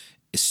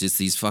 it's just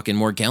these fucking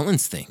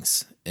Morgellons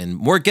things. And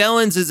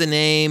Morgellons is a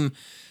name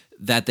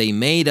that they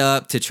made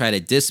up to try to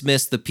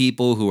dismiss the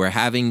people who are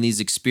having these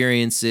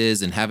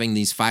experiences and having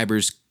these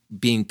fibers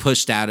being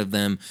pushed out of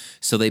them.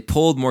 So they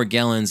pulled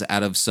Morgellons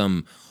out of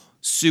some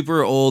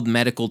super old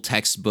medical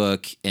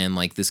textbook and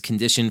like this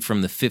condition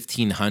from the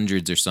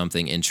 1500s or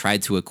something and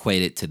tried to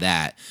equate it to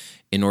that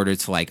in order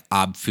to like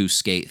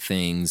obfuscate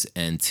things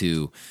and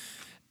to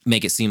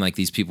make it seem like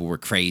these people were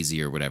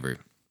crazy or whatever.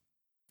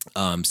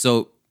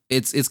 So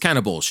it's kind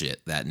of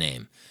bullshit, that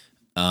name.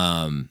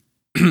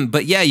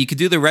 But yeah, you could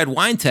do the red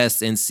wine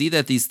test and see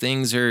that these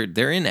things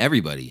they're in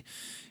everybody.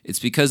 It's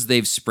because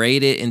they've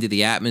sprayed it into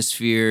the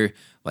atmosphere.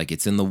 Like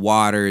it's in the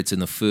water, it's in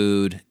the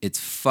food, it's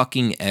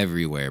fucking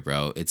everywhere,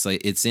 bro. It's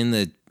like it's in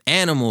the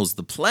animals,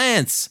 the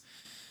plants.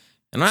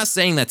 I'm not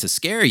saying that to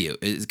scare you,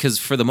 because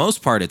for the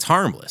most part, it's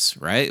harmless,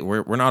 right?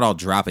 We're not all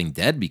dropping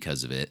dead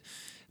because of it,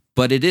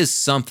 but it is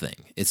something.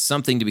 It's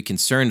something to be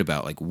concerned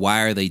about. Like,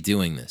 why are they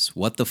doing this?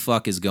 What the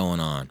fuck is going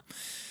on?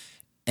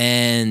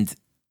 And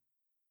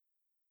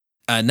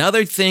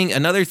another thing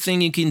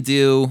you can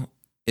do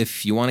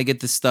if you want to get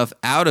this stuff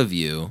out of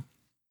you,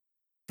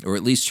 or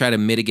at least try to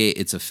mitigate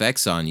its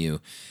effects on you,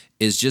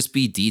 is just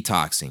be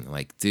detoxing.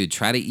 Like, dude,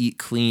 try to eat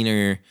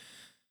cleaner,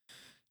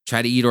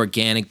 try to eat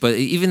organic. But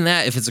even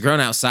that, if it's grown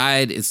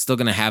outside, it's still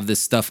going to have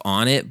this stuff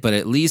on it, but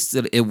at least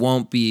it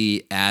won't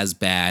be as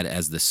bad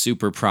as the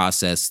super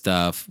processed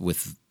stuff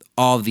with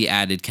all the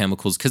added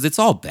chemicals, because it's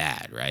all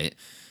bad, right?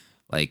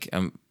 Like,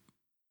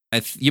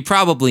 you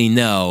probably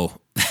know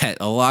that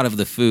a lot of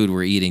the food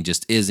we're eating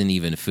just isn't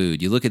even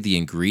food. You look at the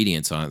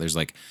ingredients on it, there's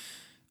like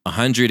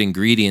 100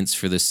 ingredients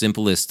for the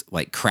simplest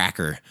like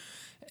cracker,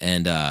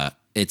 and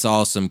it's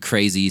all some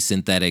crazy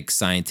synthetic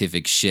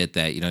scientific shit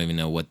that you don't even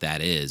know what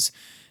that is.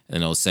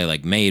 And it'll say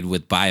like made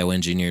with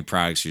bioengineered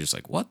products. You're just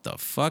like, what the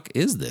fuck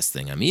is this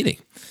thing I'm eating?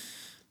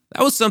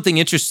 That was something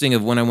interesting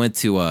of when I went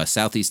to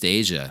Southeast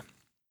Asia.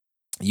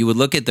 You would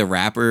look at the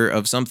wrapper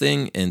of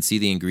something and see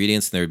the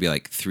ingredients, and there would be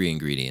like 3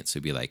 ingredients.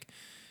 It'd be like,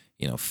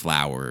 you know,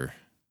 flour,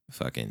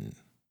 fucking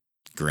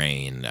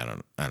grain, I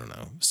don't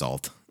know,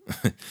 salt.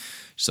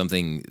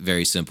 Something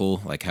very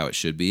simple, like how it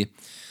should be.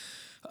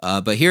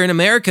 But here in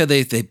America,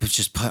 they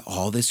just put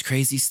all this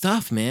crazy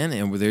stuff, man,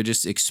 and they're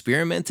just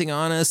experimenting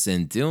on us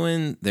and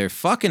they're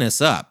fucking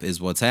us up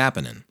is what's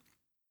happening.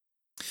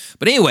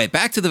 But anyway,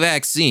 back to the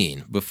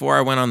vaccine before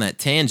I went on that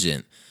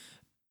tangent.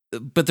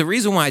 But the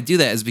reason why I do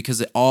that is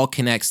because it all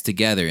connects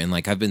together. And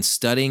like, I've been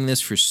studying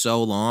this for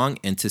so long,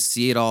 and to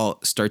see it all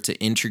start to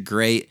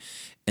integrate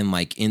and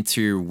like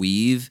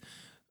interweave,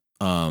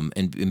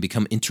 and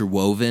become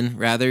interwoven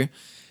rather,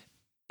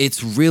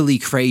 it's really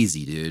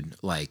crazy, dude.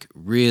 Like,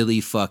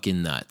 really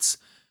fucking nuts.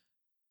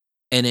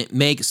 And it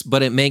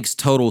makes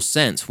total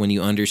sense when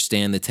you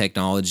understand the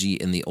technology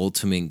and the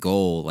ultimate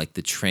goal, like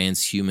the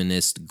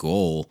transhumanist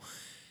goal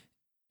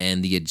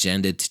and the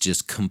agenda to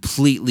just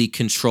completely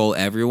control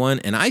everyone.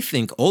 And I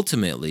think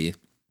ultimately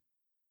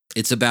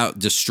it's about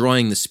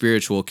destroying the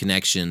spiritual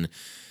connection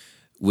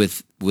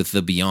with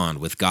the beyond,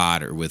 with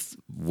God or with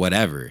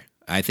whatever.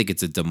 I think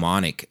it's a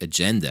demonic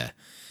agenda.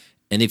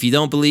 And if you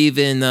don't believe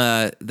in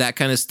that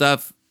kind of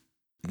stuff,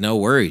 no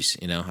worries.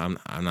 You know,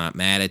 I'm not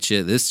mad at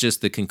you. This is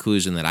just the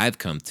conclusion that I've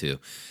come to.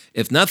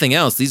 If nothing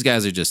else, these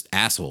guys are just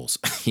assholes.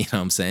 You know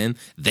what I'm saying?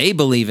 They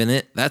believe in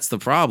it. That's the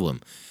problem.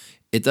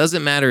 It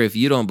doesn't matter if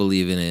you don't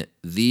believe in it.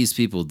 These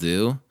people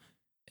do,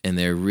 and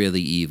they're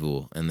really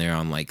evil, and they're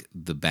on like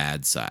the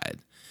bad side.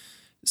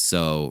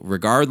 So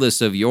regardless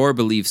of your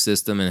belief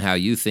system and how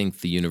you think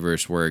the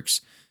universe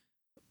works,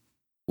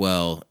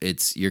 well,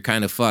 you're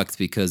kind of fucked,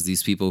 because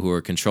these people who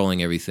are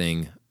controlling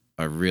everything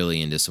are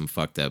really into some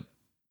fucked up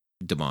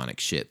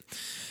demonic shit.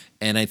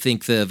 And I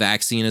think the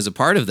vaccine is a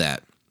part of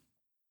that.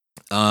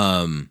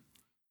 And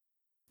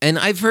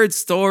I've heard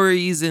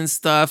stories and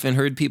stuff and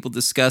heard people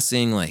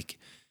discussing like,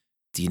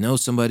 do you know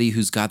somebody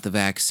who's got the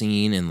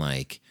vaccine? And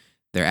like,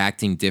 they're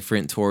acting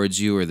different towards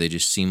you, or they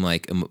just seem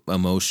like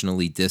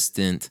emotionally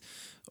distant,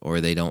 or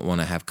they don't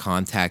want to have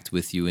contact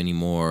with you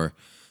anymore,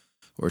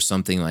 or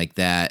something like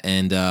that.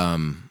 And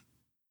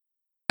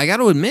I got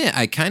to admit,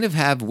 I kind of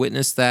have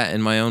witnessed that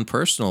in my own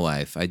personal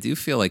life. I do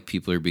feel like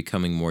people are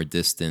becoming more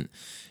distant,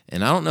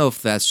 and I don't know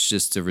if that's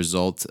just a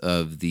result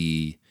of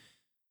the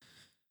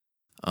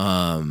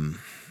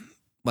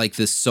like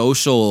the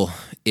social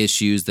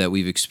issues that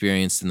we've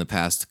experienced in the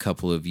past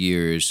couple of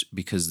years,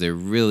 because there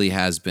really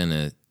has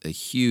been a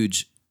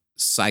huge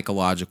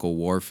psychological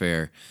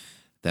warfare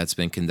that's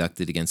been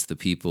conducted against the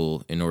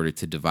people in order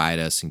to divide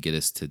us and get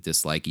us to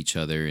dislike each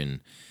other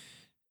and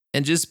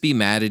just be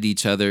mad at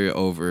each other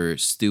over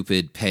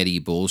stupid, petty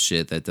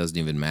bullshit that doesn't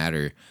even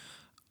matter.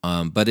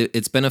 But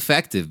it's been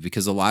effective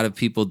because a lot of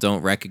people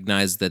don't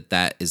recognize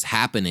that is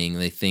happening.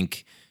 They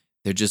think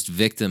they're just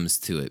victims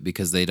to it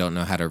because they don't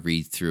know how to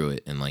read through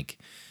it and like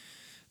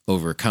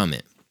overcome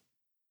it.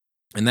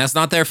 And that's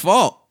not their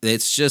fault.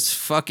 It's just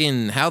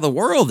fucking how the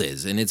world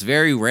is. And it's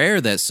very rare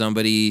that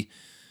somebody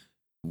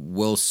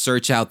will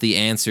search out the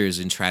answers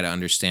and try to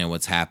understand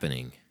what's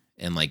happening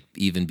and like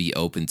even be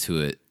open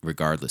to it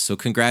regardless. So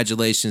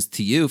congratulations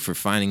to you for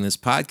finding this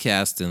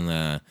podcast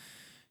and,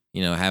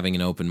 having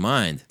an open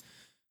mind.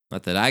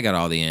 Not that I got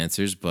all the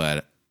answers,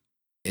 but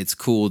it's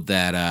cool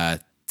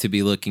that, to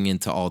be looking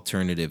into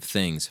alternative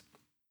things.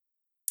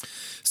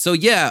 So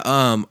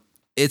yeah,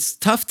 it's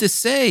tough to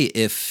say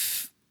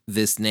if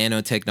this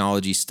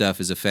nanotechnology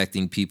stuff is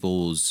affecting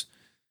people's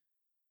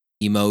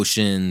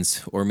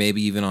emotions or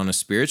maybe even on a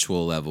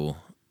spiritual level.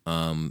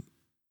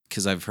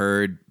 Because I've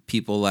heard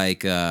people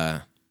like,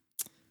 I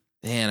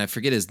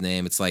forget his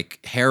name. It's like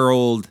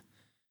Harold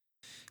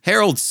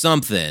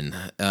something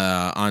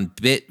on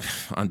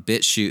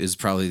BitChute is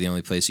probably the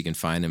only place you can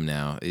find him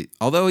now.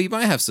 Although he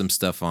might have some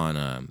stuff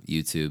on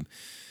YouTube.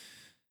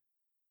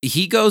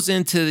 He's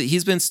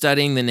been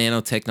studying the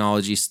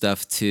nanotechnology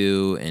stuff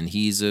too, and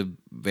he's a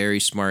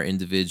very smart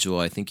individual.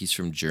 I think he's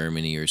from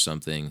Germany or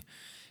something.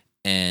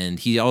 And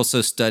he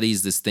also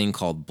studies this thing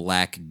called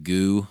black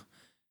goo,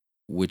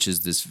 which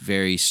is this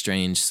very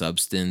strange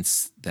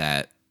substance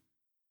that,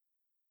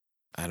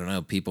 I don't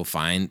know, people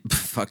find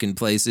fucking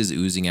places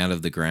oozing out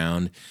of the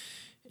ground.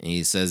 And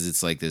he says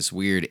it's like this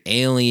weird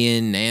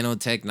alien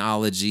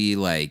nanotechnology,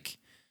 like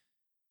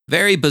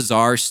very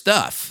bizarre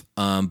stuff.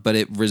 But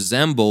it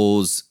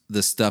resembles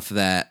the stuff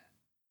that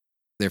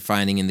they're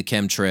finding in the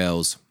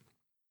chemtrails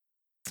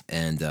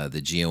and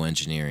the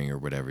geoengineering or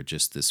whatever.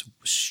 Just this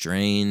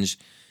strange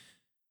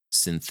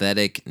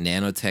synthetic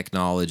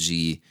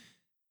nanotechnology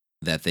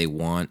that they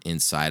want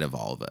inside of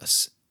all of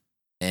us.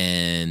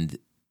 And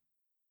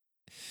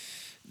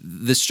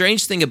the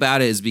strange thing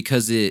about it is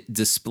because it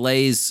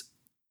displays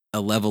a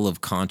level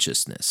of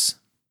consciousness.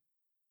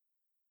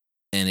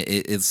 And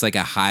it's like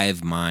a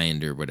hive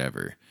mind or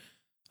whatever.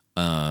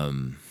 How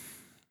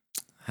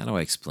do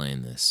I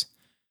explain this?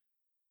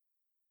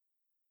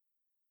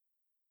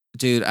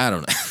 Dude, I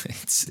don't know.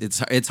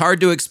 It's hard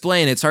to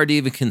explain. It's hard to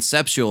even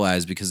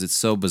conceptualize because it's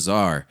so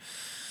bizarre.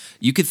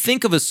 You could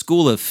think of a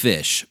school of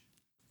fish.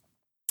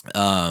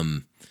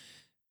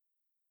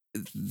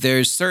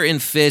 There's certain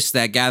fish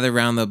that gather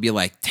around. There'll be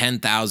like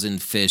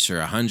 10,000 fish or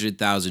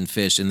 100,000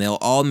 fish, and they'll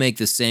all make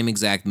the same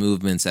exact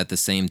movements at the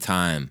same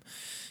time.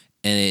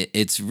 And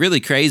it's really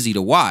crazy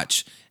to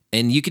watch.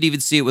 And you could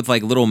even see it with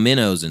like little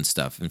minnows and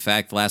stuff. In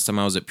fact, last time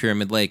I was at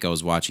Pyramid Lake, I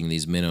was watching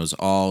these minnows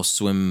all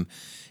swim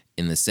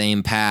in the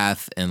same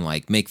path and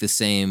like make the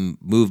same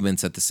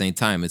movements at the same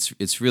time.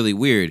 It's really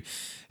weird.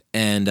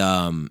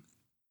 And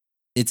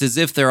it's as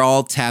if they're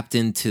all tapped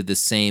into the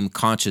same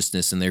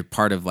consciousness and they're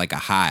part of like a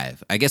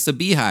hive. I guess a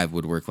beehive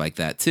would work like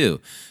that too.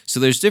 So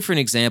there's different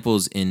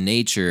examples in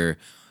nature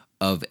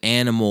of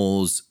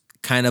animals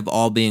kind of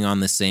all being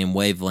on the same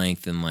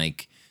wavelength and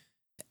like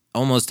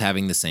almost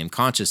having the same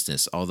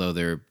consciousness, although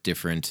they're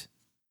different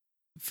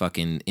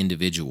fucking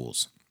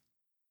individuals.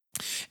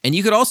 And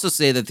you could also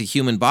say that the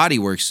human body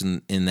works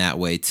in that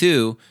way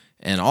too,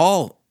 and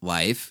all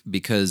life,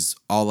 because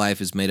all life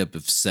is made up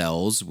of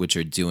cells, which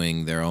are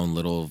doing their own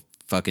little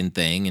fucking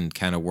thing and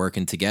kind of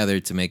working together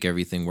to make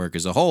everything work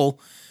as a whole.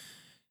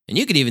 And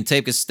you could even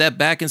take a step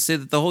back and say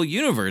that the whole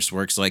universe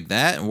works like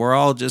that, and we're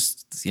all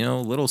just,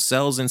 little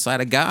cells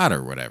inside of God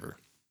or whatever.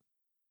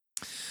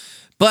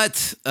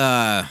 But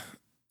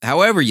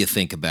however you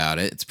think about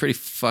it, it's pretty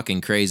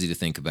fucking crazy to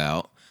think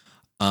about.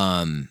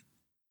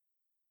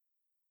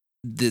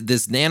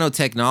 This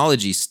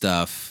nanotechnology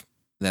stuff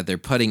that they're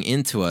putting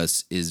into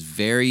us is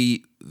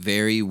very,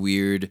 very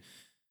weird,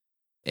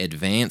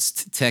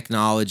 advanced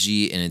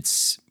technology, and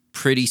it's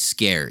pretty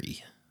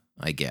scary,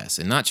 I guess.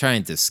 And not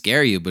trying to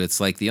scare you, but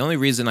it's like the only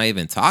reason I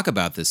even talk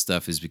about this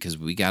stuff is because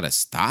we got to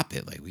stop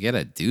it. Like, we got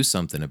to do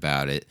something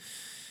about it.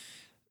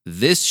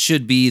 This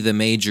should be the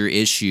major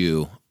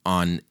issue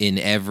in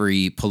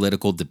every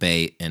political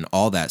debate and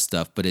all that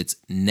stuff, but it's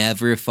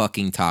never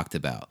fucking talked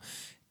about.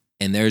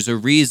 And there's a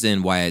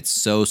reason why it's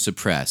so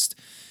suppressed.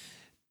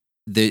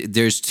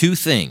 There's two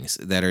things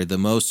that are the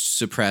most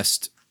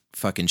suppressed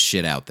fucking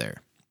shit out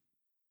there.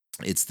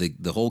 It's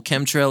the whole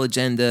chemtrail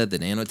agenda, the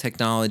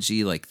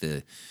nanotechnology, like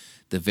the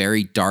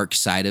very dark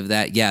side of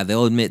that. Yeah,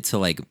 they'll admit to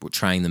like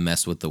trying to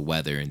mess with the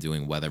weather and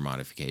doing weather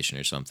modification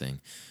or something,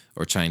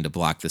 or trying to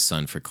block the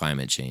sun for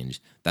climate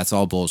change. That's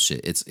all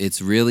bullshit.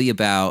 It's really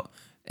about,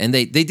 and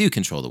they do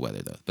control the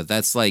weather though, but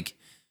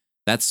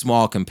that's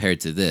small compared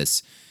to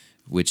this,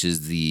 which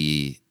is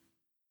the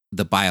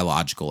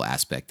biological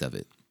aspect of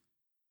it.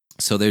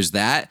 So there's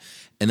that,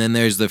 and then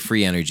there's the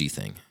free energy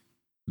thing.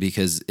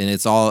 Because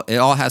it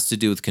all has to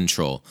do with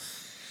control.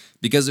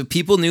 Because if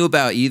people knew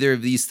about either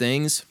of these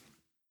things,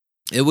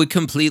 it would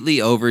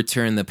completely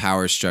overturn the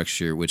power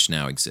structure which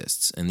now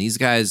exists. And these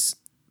guys,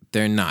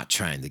 they're not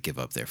trying to give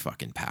up their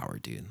fucking power,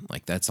 dude.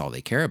 Like, that's all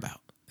they care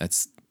about.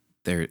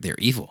 They're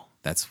evil.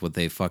 That's what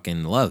they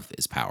fucking love,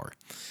 is power.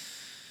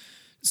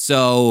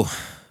 So,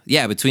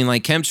 yeah, between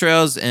like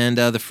chemtrails and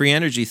the free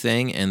energy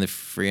thing, and the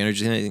free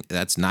energy thing,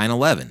 that's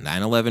 9/11.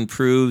 9/11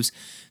 proves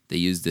they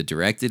used a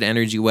directed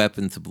energy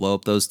weapon to blow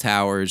up those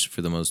towers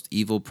for the most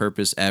evil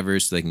purpose ever,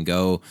 so they can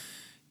go,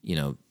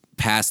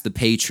 pass the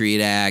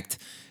Patriot Act,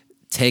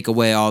 take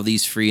away all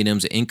these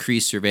freedoms,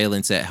 increase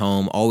surveillance at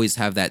home, always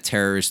have that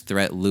terrorist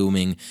threat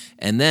looming,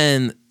 and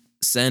then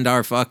send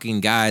our fucking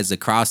guys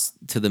across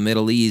to the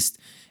Middle East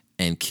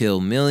and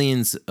kill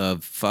millions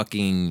of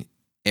fucking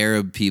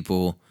Arab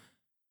people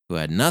who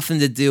had nothing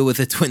to do with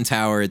the Twin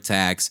Tower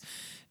attacks,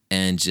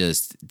 and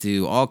just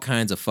do all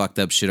kinds of fucked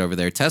up shit over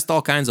there. Test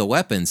all kinds of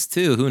weapons,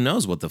 too. Who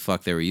knows what the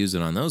fuck they were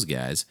using on those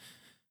guys.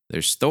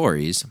 There's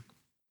stories.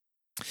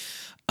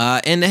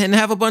 And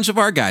have a bunch of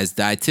our guys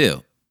die,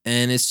 too.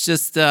 And it's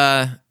just,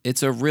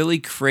 it's a really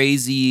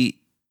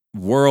crazy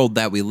world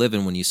that we live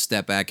in when you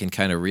step back and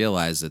kind of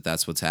realize that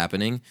that's what's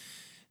happening.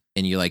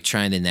 And you're, like,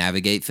 trying to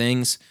navigate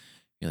things.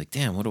 You're like,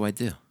 damn, what do I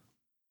do?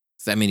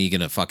 Does that mean you're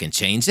going to fucking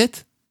change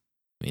it?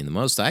 I mean, the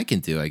most I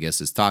can do, I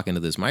guess, is talking to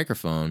this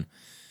microphone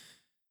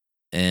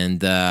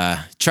and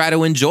try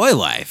to enjoy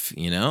life,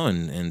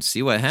 and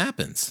see what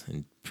happens,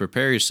 and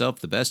prepare yourself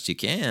the best you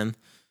can.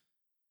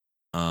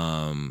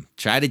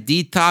 Try to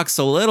detox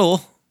a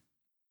little,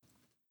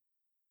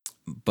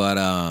 but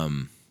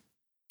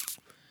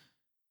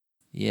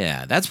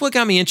yeah, that's what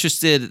got me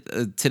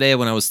interested today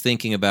when I was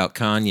thinking about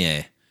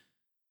Kanye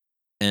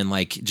and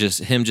like just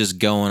him just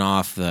going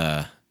off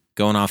the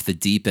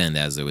deep end,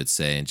 as I would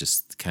say, and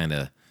just kind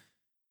of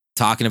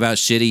talking about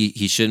shit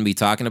he shouldn't be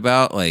talking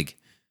about, like.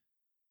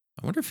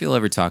 I wonder if he'll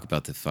ever talk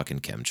about the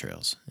fucking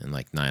chemtrails and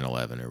like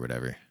 9/11 or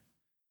whatever.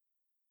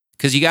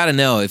 Because you got to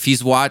know, if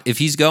he's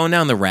going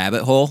down the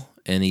rabbit hole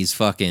and he's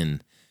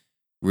fucking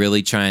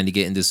really trying to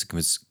get into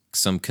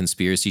some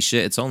conspiracy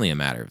shit, it's only a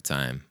matter of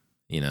time,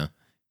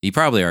 He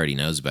probably already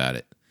knows about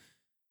it.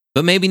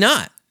 But maybe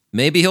not.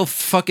 Maybe he'll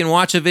fucking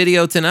watch a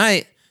video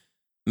tonight.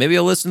 Maybe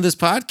he'll listen to this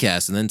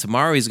podcast, and then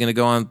tomorrow he's going to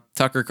go on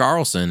Tucker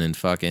Carlson and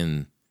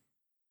fucking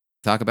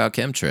talk about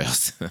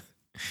chemtrails.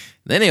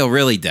 Then he'll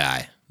really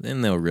die.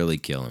 Then they'll really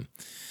kill him.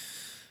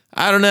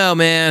 I don't know,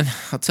 man.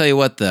 I'll tell you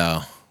what,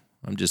 though.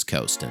 I'm just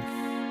coasting.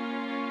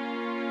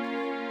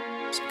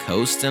 Just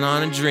coasting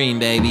on a dream,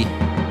 baby.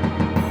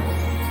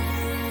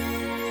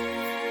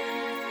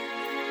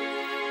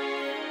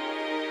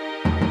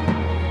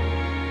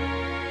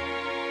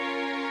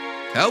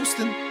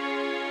 Coasting.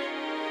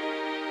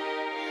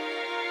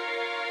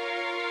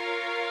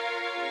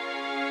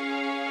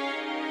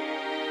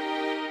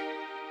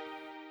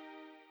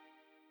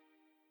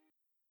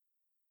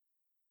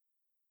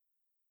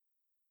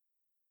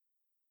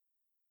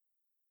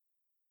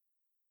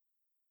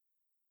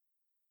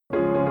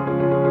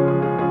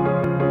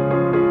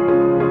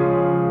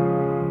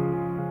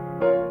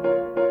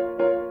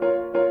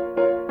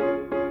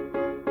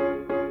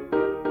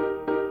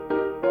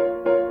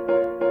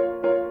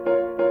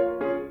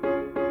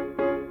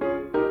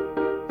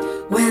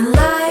 When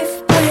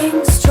life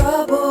brings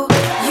trouble,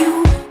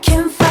 you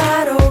can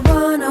fight or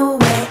run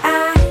away.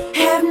 I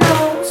have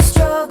no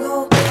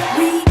struggle.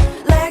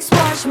 Relax,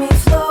 watch me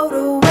float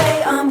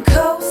away. I'm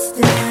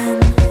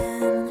coasting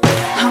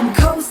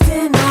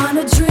on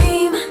a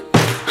dream.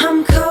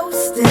 I'm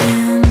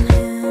coasting.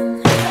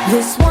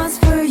 This one's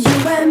for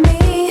you and me.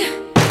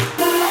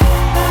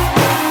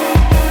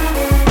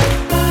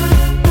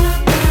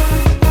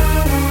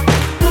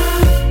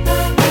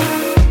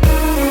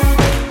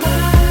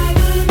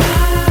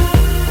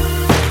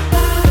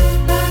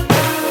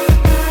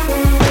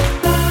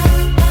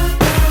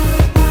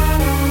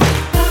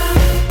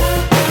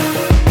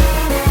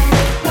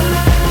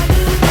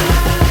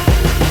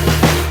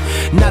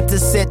 Not to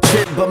set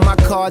trip, but my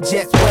car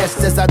jets west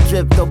as I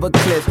drift over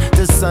cliffs.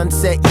 The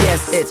sunset,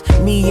 yes, it's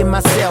me and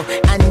myself.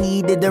 I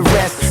needed a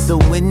rest. The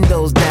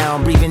windows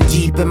down, breathing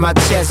deep in my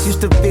chest.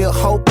 Used to feel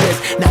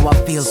hopeless, now I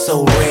feel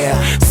so rare.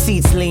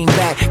 Seats lean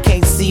back,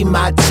 can't see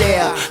my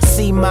chair.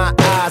 See my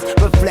eyes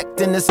reflect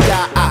in the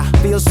sky. I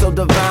feel so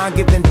divine,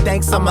 giving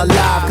thanks I'm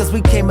alive. Cause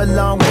we came a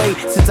long way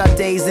since our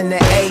days in the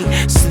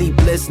A.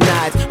 Sleepless sleepless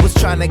nights, was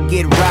trying to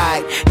get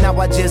right. Now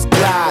I just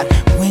glide,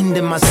 wind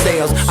in my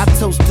sails. I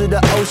toast to the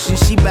ocean,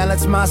 she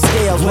balanced my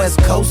scales. West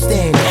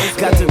coasting,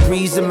 got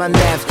degrees in my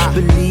naps.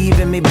 Believe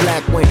in me,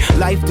 black, when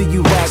life do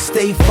you act.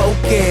 Stay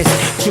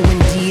focused, true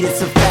indeed,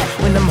 it's a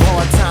fact. When them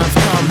hard times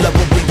come, love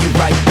will bring you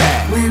right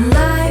back. When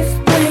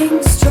life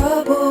brings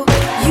trouble,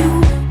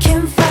 you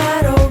can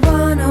fight or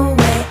run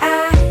away.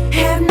 I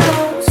have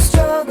no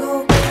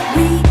struggle.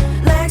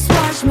 Relax,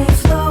 watch me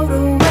float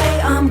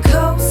away. I'm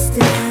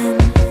coasting.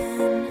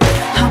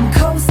 I'm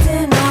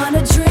coasting on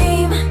a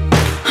dream.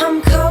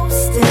 I'm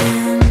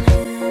coasting.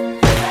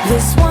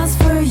 This one's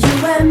for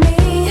you and me.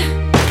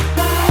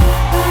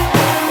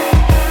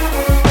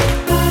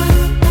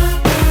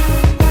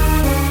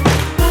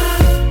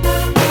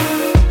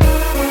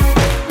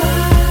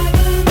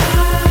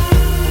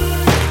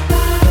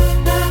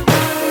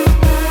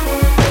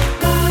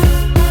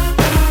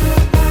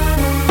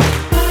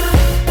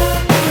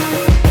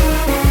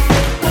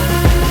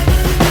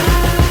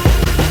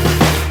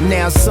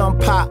 Now some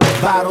pop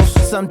bottles,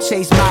 some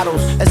chase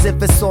models, as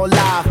if it's all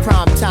live,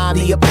 prime time,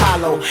 the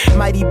Apollo.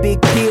 Mighty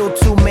big pill,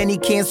 too many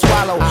can't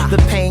swallow. The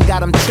pain got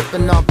them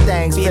tripping off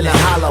things, feeling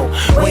hollow.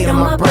 Weight on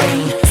my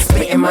brain,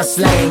 spitting my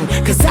slang,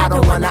 cause I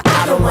don't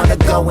wanna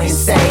go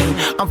insane.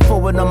 I'm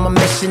forward on my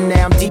mission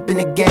now, I'm deep in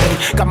the game.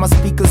 Got my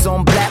speakers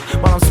on black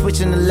while I'm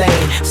switching the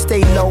lane.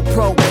 Stay low,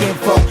 pro,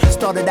 kinfolk,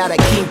 started out at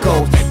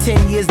Kinko's.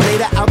 10 years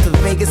later, out to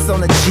Vegas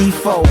on a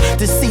G4.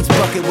 The seats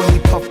bucket when we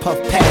puff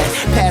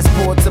pass.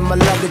 Passport to my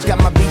luggage, got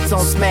my beats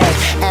on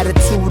smash.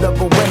 Attitude of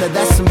a winner,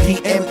 that's some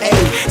VMA.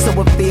 So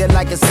it feel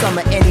like it's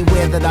summer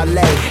anywhere that I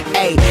lay.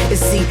 Ay,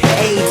 it's CA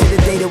to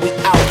the day that we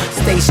out.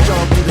 Stay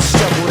strong through the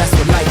struggle, that's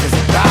what life is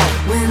about.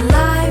 When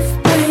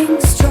life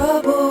brings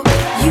trouble,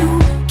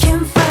 you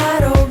can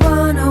fight or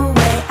run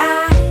away.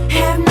 I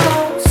have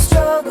no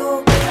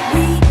struggle.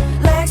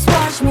 Relax,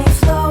 watch me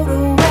float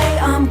away.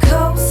 I'm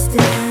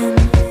coasting.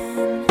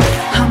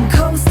 I'm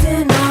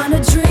coasting on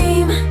a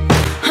dream.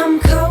 I'm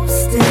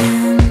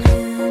coasting.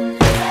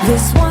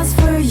 This one's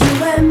for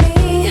you and me.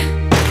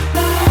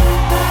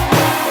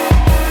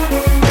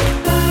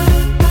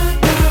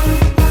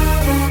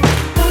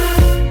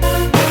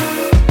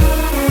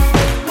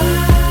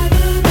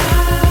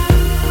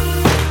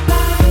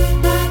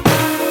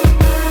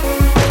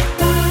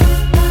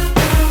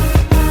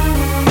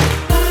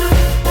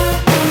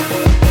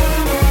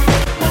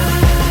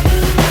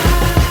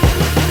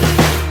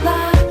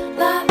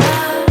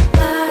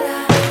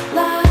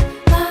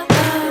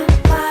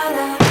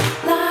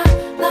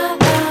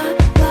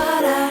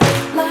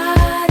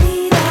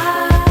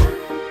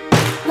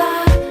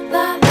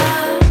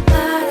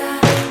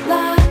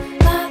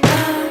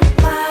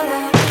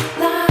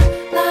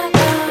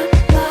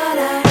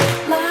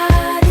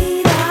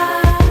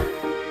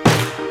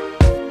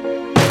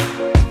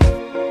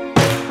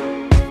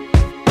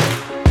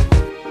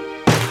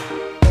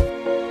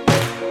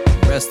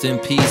 Rest in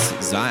peace,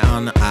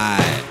 Zion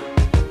I.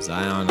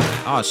 Zion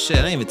I. Oh shit,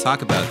 I didn't even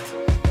talk about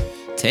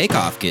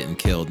Takeoff getting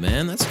killed,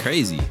 man. That's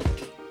crazy.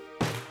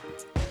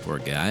 Poor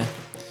guy.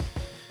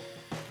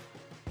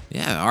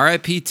 Yeah,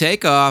 R.I.P.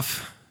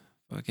 Takeoff.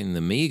 Fucking the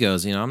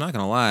Migos. You know, I'm not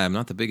gonna lie, I'm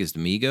not the biggest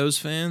Migos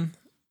fan,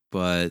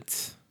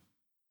 but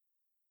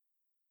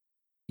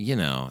you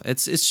know,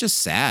 it's just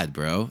sad,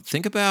 bro.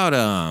 Think about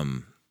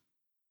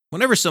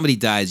whenever somebody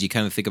dies, you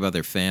kind of think about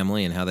their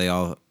family and how they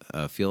all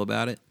feel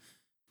about it,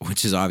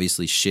 which is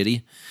obviously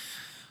shitty.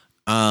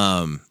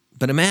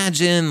 But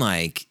imagine,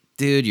 like,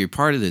 dude, you're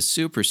part of this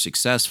super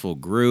successful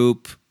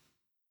group.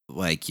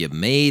 Like, you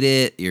made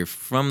it. You're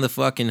from the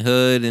fucking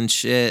hood and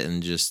shit,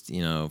 and just,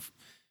 you know,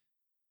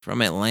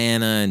 from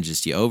Atlanta, and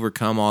just you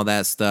overcome all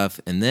that stuff.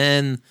 And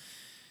then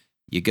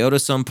you go to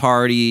some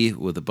party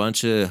with a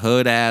bunch of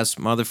hood-ass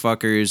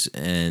motherfuckers,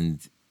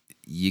 and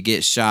you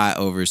get shot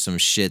over some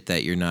shit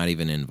that you're not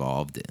even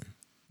involved in.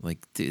 Like,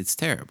 dude, it's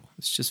terrible.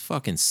 It's just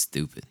fucking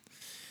stupid.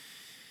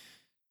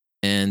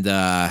 And,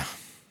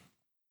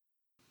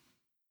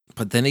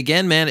 but then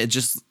again, man, it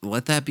just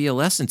let that be a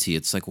lesson to you.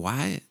 It's like,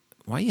 why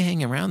are you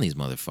hanging around these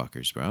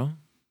motherfuckers, bro?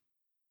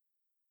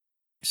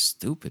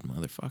 Stupid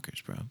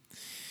motherfuckers, bro.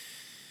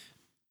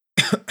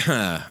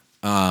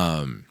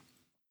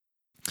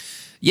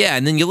 Yeah,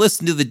 and then you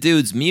listen to the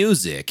dude's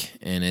music,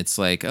 and it's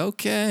like,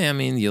 okay, I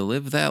mean, you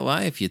lived that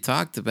life. You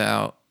talked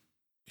about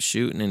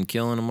shooting and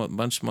killing a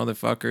bunch of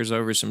motherfuckers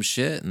over some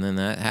shit, and then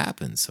that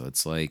happened. So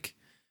it's like,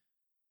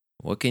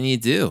 what can you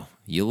do?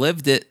 You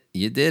lived it.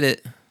 You did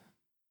it.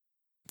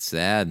 It's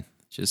sad.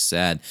 Just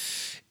sad.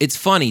 It's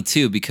funny,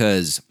 too,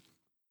 because,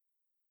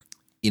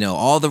 you know,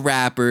 all the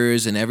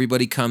rappers and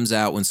everybody comes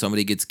out when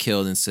somebody gets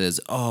killed and says,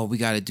 oh, we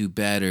got to do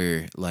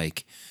better.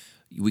 Like,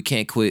 we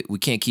can't quit. We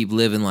can't keep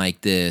living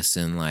like this.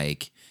 And,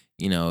 like,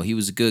 you know, he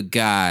was a good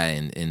guy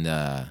and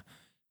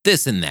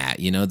this and that,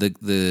 you know,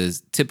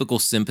 the typical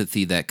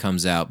sympathy that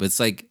comes out. But it's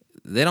like,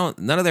 none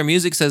of their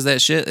music says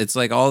that shit. It's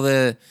like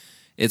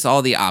it's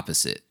all the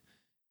opposite.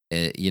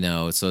 You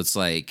know, so it's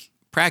like,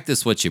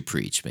 practice what you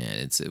preach,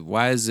 man.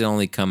 Why does it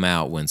only come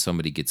out when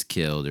somebody gets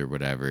killed or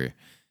whatever?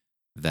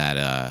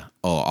 that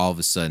all of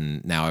a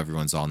sudden now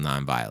everyone's all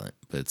nonviolent.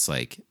 But it's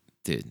like,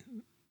 dude,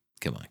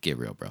 come on, get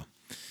real, bro.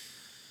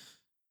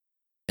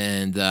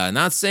 And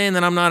not saying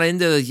that I'm not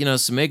into,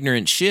 some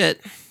ignorant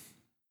shit.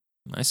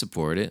 I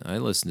support it. I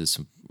listen to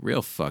some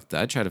real fucked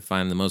up. I try to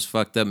find the most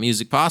fucked up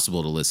music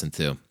possible to listen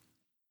to.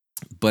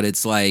 But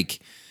it's like,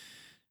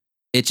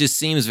 it just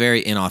seems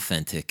very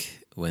inauthentic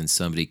when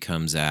somebody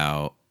comes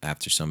out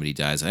after somebody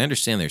dies. I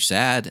understand they're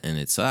sad and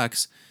it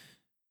sucks.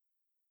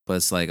 But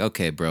it's like,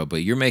 okay, bro,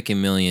 but you're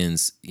making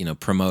millions,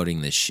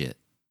 promoting this shit.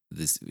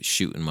 This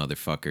shooting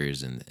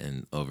motherfuckers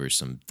and over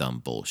some dumb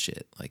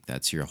bullshit. Like,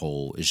 that's your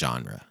whole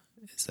genre,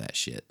 is that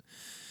shit.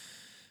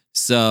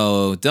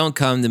 So don't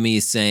come to me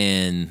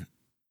saying,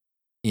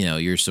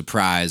 you're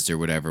surprised or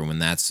whatever when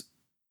that's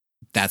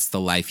the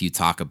life you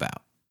talk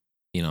about.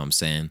 You know what I'm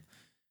saying?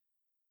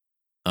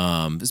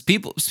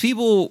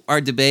 People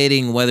are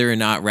debating whether or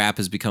not rap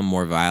has become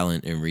more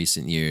violent in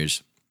recent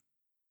years.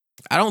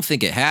 I don't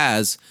think it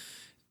has,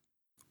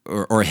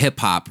 or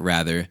hip hop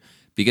rather,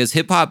 because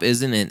hip hop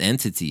isn't an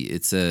entity.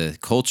 It's a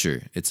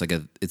culture. It's a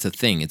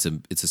thing. It's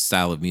a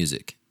style of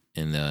music,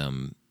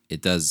 and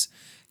it does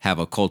have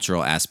a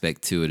cultural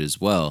aspect to it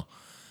as well.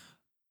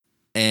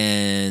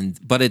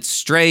 But it's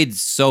strayed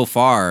so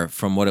far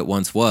from what it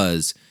once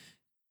was.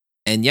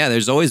 And yeah,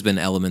 there's always been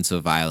elements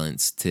of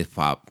violence to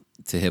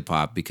hip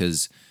hop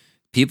because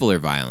people are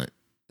violent,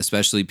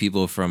 especially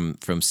people from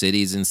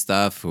cities and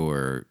stuff who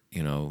are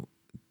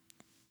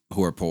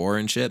poor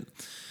and shit.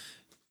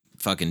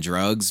 Fucking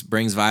drugs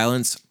brings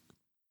violence.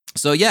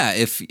 So yeah,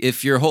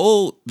 if your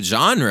whole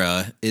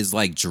genre is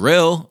like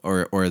drill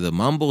or the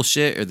mumble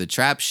shit or the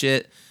trap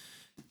shit,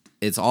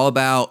 it's all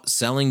about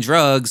selling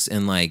drugs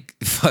and like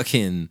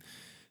fucking,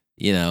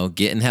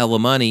 getting hella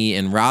money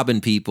and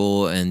robbing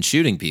people and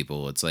shooting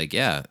people. It's like,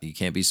 yeah, you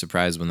can't be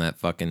surprised when that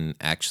fucking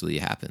actually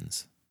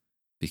happens,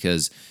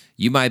 because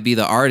you might be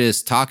the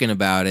artist talking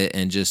about it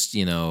and just,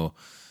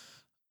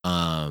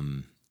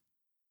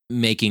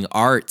 making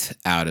art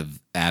out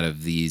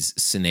of these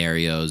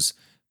scenarios,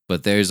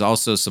 but there's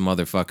also some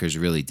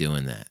motherfuckers really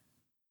doing that,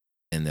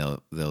 and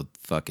they'll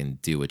fucking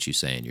do what you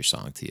say in your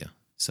song to you.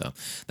 So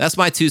that's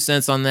my 2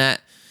 cents on that.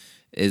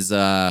 Is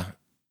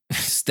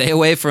stay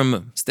away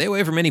from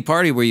any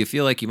party where you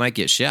feel like you might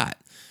get shot.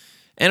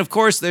 And of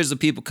course, there's the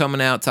people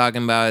coming out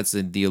talking about it's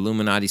the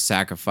Illuminati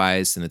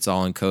sacrifice and it's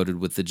all encoded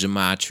with the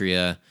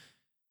gematria.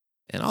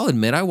 And I'll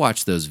admit, I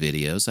watched those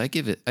videos. I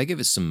give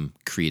it some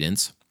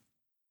credence.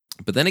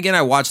 But then again,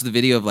 I watched the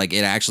video of like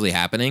it actually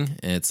happening,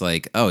 and it's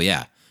like, oh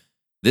yeah,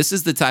 this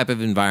is the type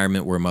of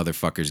environment where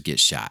motherfuckers get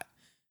shot.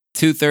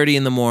 2:30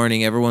 in the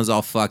morning, everyone's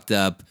all fucked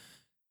up,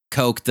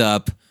 coked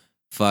up,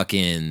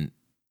 fucking,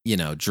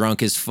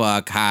 drunk as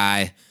fuck,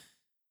 high,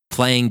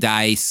 playing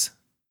dice,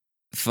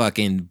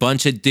 fucking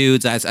bunch of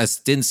dudes. I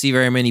didn't see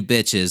very many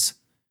bitches,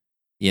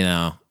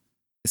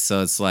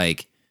 So it's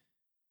like,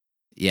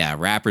 yeah,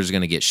 rappers are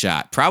gonna get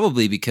shot.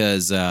 Probably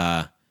because, you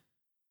got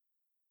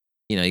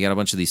a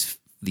bunch of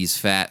these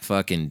fat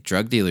fucking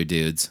drug dealer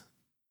dudes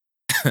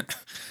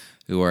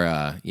who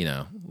are,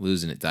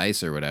 losing at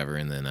dice or whatever.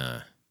 And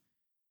then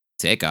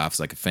Takeoff's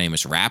like a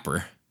famous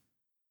rapper.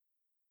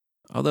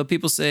 Although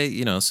people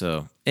say,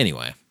 so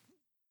anyway.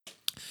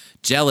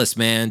 Jealous,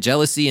 man.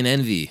 Jealousy and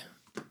envy.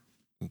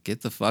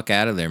 Get the fuck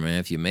out of there, man.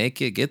 If you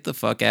make it, get the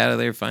fuck out of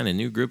there. Find a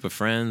new group of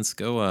friends.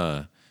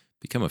 Go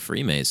become a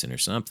Freemason or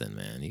something,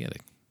 man. You gotta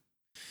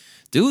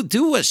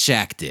do what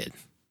Shaq did.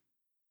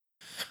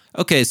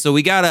 Okay, so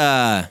we got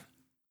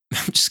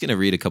I'm just gonna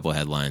read a couple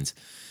headlines.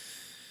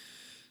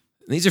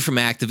 These are from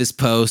Activist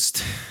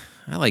Post.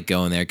 I like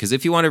going there because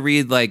if you want to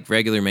read like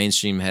regular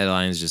mainstream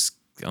headlines, just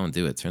go and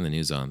do it. Turn the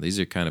news on. These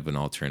are kind of an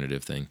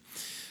alternative thing.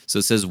 So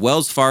it says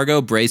Wells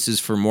Fargo braces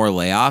for more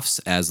layoffs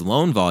as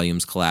loan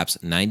volumes collapse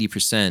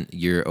 90%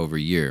 year over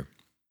year.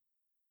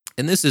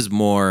 And this is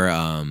more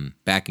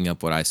backing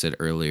up what I said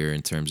earlier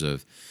in terms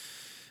of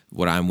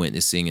what I'm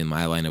witnessing in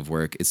my line of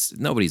work. It's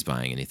nobody's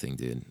buying anything,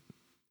 dude.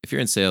 If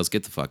you're in sales,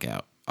 get the fuck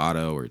out.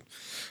 Auto or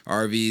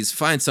RVs,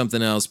 find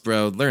something else,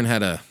 bro. Learn how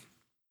to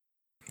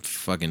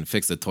fucking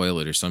fix the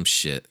toilet or some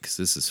shit, because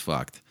this is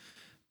fucked.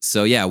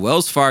 So yeah,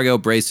 Wells Fargo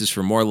braces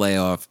for more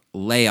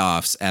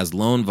layoffs as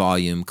loan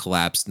volume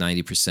collapsed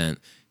 90%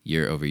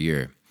 year over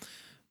year.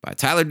 By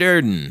Tyler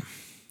Durden,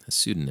 a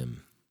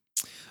pseudonym.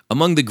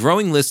 Among the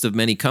growing list of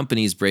many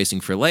companies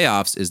bracing for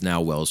layoffs is now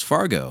Wells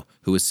Fargo,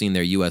 who has seen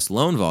their U.S.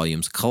 loan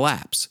volumes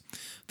collapse.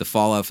 The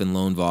falloff in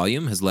loan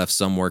volume has left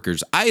some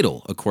workers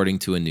idle, according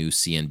to a new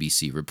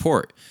CNBC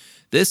report.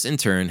 This, in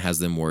turn, has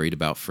them worried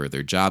about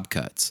further job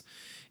cuts.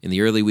 In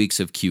the early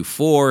weeks of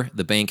Q4,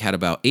 the bank had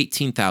about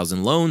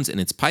 18,000 loans in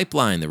its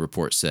pipeline, the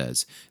report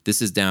says.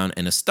 This is down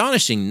an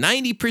astonishing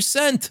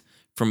 90%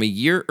 from a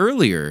year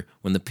earlier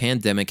when the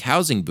pandemic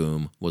housing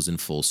boom was in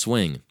full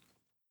swing.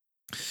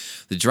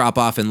 The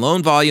drop-off in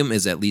loan volume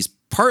is at least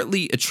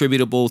partly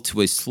attributable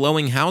to a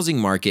slowing housing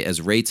market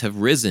as rates have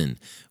risen.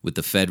 With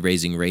the Fed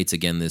raising rates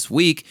again this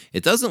week,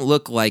 it doesn't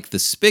look like the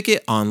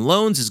spigot on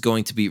loans is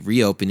going to be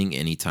reopening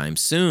anytime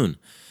soon.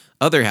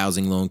 Other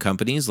housing loan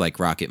companies like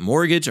Rocket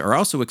Mortgage are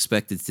also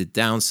expected to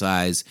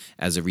downsize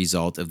as a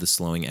result of the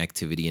slowing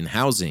activity in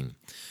housing.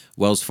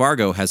 Wells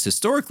Fargo has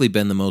historically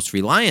been the most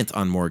reliant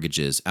on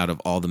mortgages out of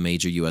all the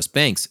major U.S.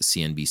 banks,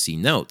 CNBC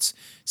notes.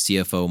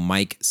 CFO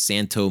Mike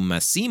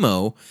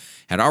Santomassimo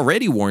had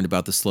already warned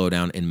about the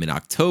slowdown in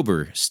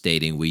mid-October,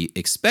 stating, "We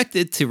expect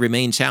it to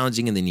remain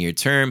challenging in the near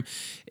term.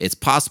 It's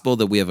possible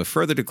that we have a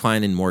further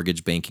decline in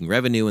mortgage banking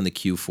revenue in the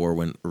Q4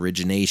 when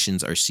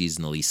originations are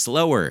seasonally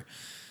slower."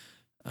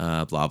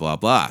 Blah, blah,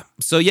 blah.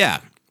 So, yeah,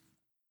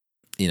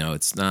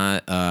 it's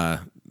not,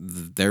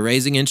 they're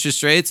raising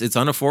interest rates. It's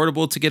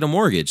unaffordable to get a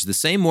mortgage. The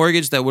same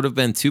mortgage that would have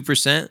been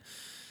 2%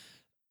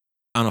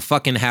 on a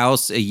fucking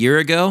house a year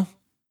ago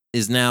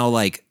is now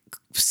like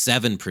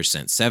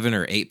 7%, 7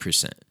 or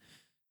 8%.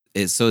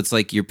 So it's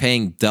like you're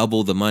paying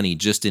double the money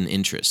just in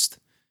interest.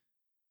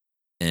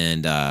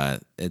 And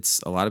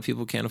it's a lot of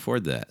people can't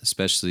afford that,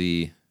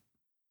 especially,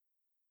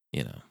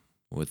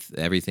 with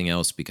everything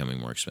else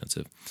becoming more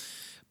expensive.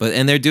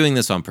 And they're doing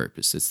this on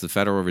purpose. It's the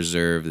Federal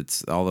Reserve.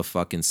 It's all a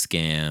fucking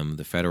scam.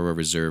 The Federal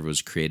Reserve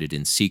was created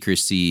in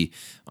secrecy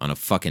on a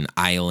fucking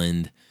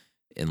island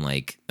on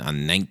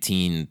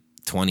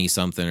 1920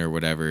 something or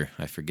whatever.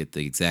 I forget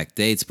the exact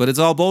dates, but it's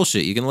all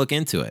bullshit. You can look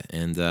into it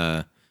and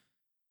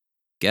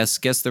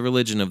guess the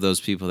religion of those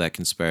people that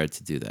conspired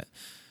to do that.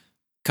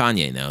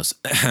 Kanye knows.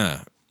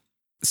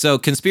 So,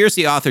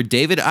 conspiracy author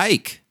David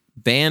Icke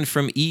banned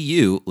from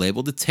EU,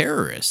 labeled a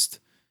terrorist.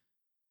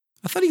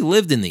 I thought he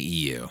lived in the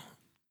EU.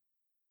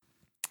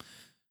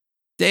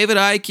 David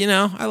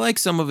Icke, I like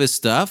some of his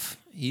stuff.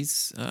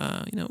 He's,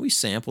 we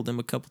sampled him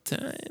a couple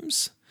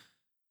times.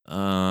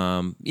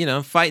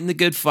 Fighting the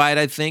good fight,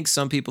 I think.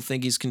 Some people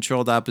think he's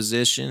controlled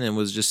opposition and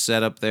was just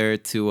set up there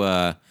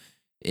to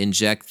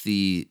inject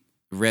the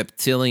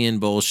reptilian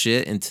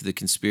bullshit into the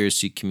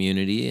conspiracy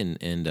community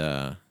and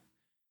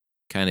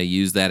kind of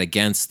use that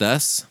against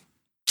us.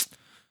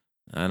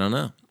 I don't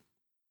know.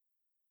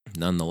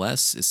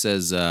 Nonetheless, it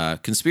says,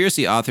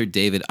 conspiracy author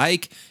David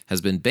Icke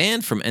has been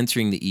banned from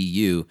entering the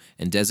EU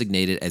and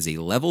designated as a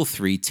level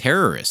 3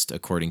 terrorist,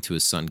 according to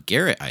his son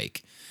Garrett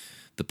Icke.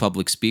 The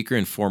public speaker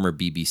and former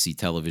BBC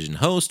television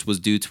host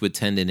was due to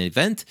attend an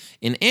event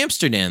in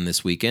Amsterdam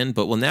this weekend,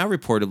 but will now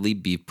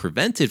reportedly be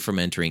prevented from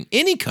entering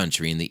any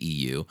country in the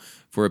EU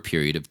for a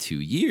period of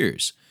 2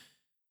 years.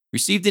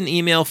 Received an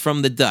email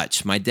from the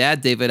Dutch. My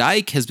dad, David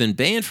Icke, has been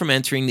banned from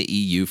entering the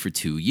EU for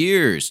 2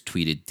 years,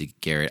 tweeted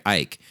Garrett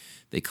Icke.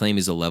 They claim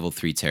he's a level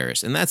 3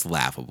 terrorist, and that's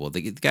laughable.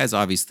 The guy's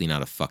obviously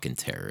not a fucking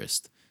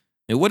terrorist.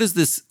 And what is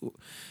this?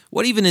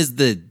 What even is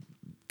the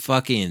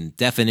fucking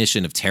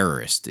definition of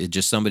terrorist? It's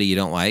just somebody you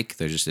don't like?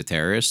 They're just a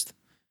terrorist?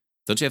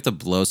 Don't you have to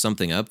blow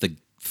something up? The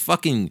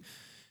fucking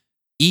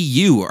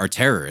EU are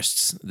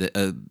terrorists.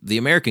 The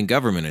American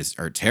government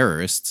are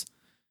terrorists.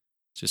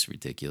 It's just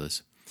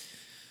ridiculous.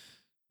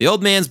 The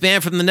old man's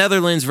banned from the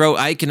Netherlands, wrote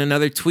Icke in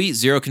another tweet.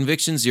 0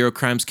 convictions, 0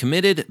 crimes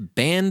committed,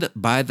 banned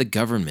by the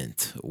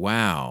government.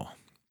 Wow.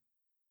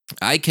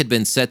 Icke had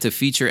been set to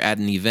feature at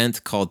an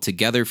event called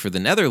Together for the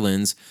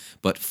Netherlands,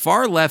 but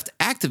far-left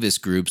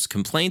activist groups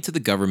complained to the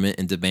government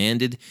and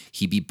demanded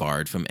he be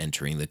barred from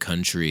entering the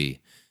country.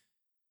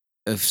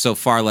 So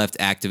far-left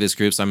activist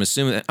groups, I'm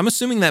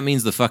assuming that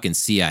means the fucking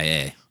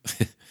CIA.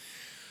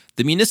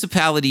 The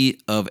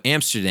municipality of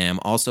Amsterdam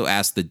also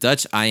asked the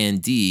Dutch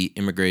IND,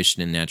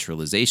 Immigration and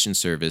Naturalization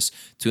Service,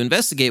 to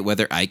investigate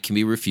whether Icke can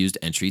be refused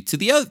entry to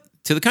the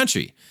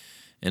country.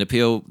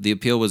 The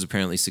appeal was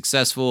apparently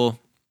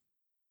successful.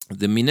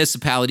 The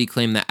municipality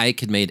claimed that Icke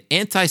had made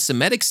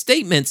anti-Semitic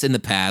statements in the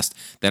past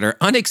that are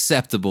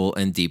unacceptable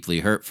and deeply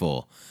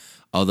hurtful,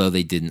 although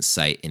they didn't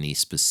cite any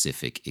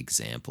specific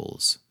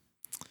examples.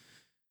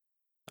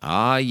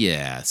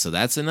 Yeah, so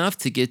that's enough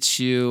to get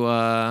you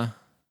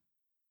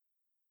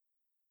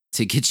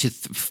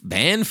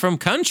banned from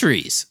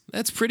countries.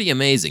 That's pretty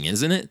amazing,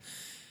 isn't it?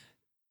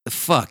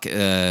 Fuck.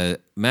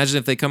 Imagine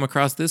if they come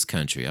across this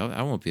country.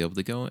 I won't be able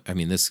to go. I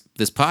mean, this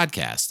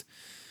podcast.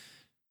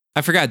 I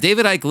forgot.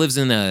 David Icke lives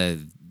in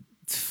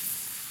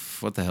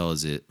what the hell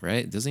is it,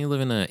 right? Doesn't he live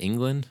in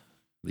England?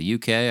 The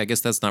UK? I guess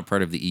that's not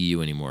part of the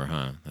EU anymore,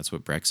 huh? That's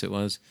what Brexit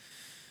was?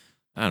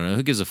 I don't know.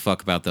 Who gives a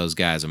fuck about those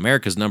guys?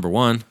 America's number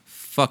one.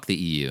 Fuck the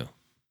EU.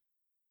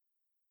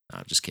 No,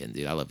 I'm just kidding,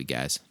 dude. I love you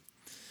guys.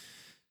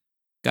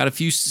 Got a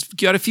few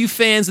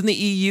fans in the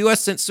EU. I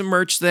sent some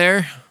merch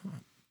there.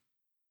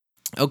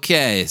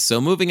 Okay, so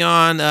moving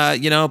on,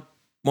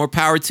 more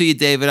power to you,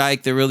 David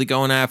Icke. They're really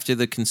going after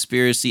the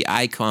conspiracy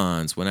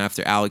icons. Went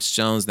after Alex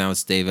Jones, now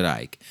it's David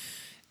Icke.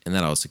 And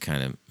that also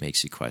kind of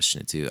makes you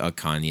question it too.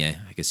 Kanye.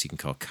 I guess you can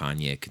call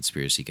Kanye a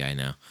conspiracy guy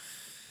now.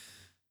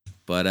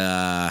 But,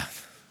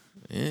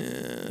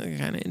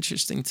 kind of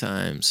interesting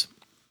times.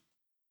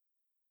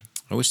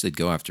 I wish they'd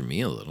go after me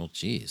a little.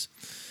 Jeez.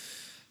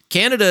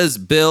 Canada's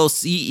Bill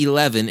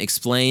C-11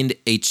 explained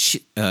a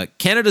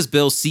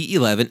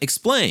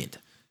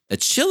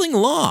chilling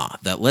law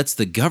that lets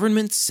the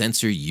government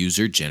censor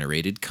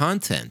user-generated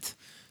content.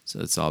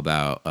 So it's all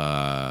about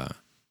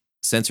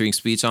censoring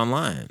speech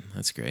online.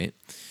 That's great.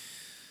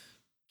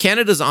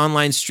 Canada's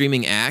Online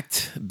Streaming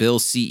Act, Bill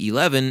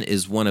C-11,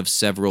 is one of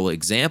several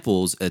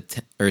examples,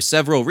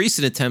 several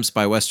recent attempts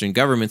by Western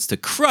governments to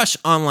crush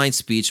online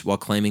speech while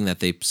claiming that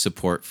they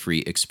support free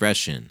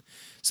expression.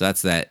 So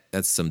that's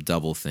some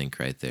doublethink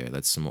right there.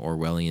 That's some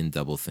Orwellian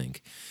doublethink.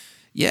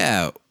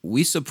 Yeah,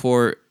 we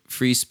support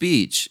free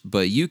speech,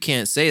 but you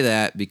can't say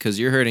that because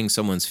you're hurting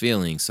someone's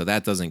feelings, so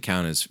that doesn't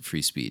count as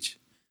free speech.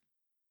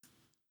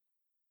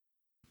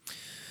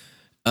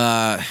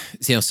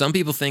 Some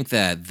people think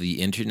that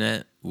the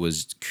internet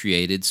was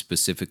created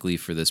specifically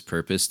for this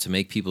purpose, to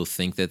make people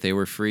think that they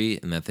were free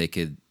and that they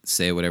could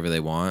say whatever they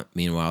want.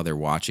 Meanwhile, they're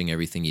watching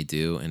everything you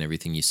do and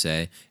everything you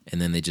say, and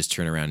then they just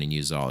turn around and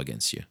use it all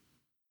against you.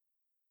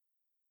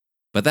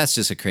 But that's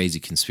just a crazy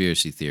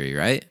conspiracy theory,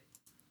 right?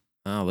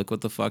 Oh, look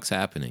what the fuck's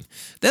happening.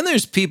 Then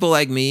there's people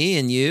like me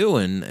and you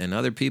and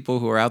other people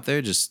who are out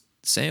there just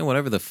saying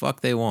whatever the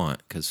fuck they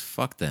want, because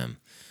fuck them.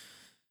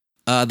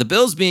 The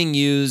bill's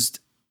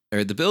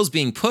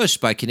being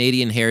pushed by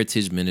Canadian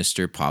Heritage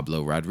Minister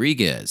Pablo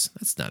Rodriguez.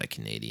 That's not a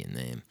Canadian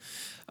name.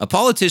 A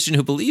politician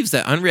who believes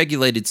that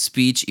unregulated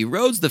speech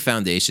erodes the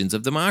foundations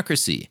of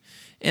democracy.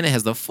 And it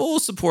has the full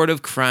support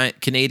of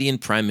Canadian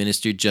Prime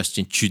Minister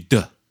Justin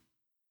Trudeau,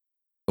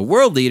 a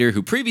world leader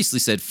who previously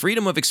said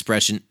freedom of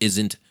expression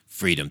isn't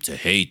freedom to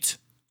hate.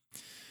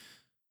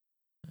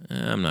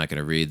 I'm not going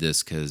to read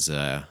this because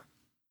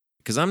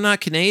I'm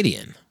not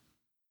Canadian.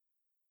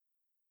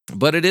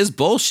 But it is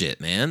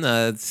bullshit, man.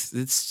 It's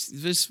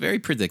just very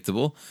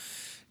predictable.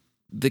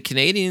 The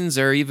Canadians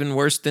are even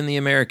worse than the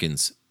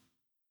Americans.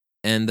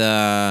 And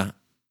they're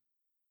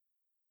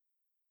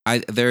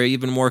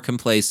even more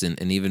complacent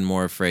and even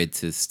more afraid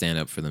to stand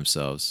up for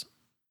themselves.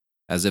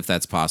 As if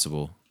that's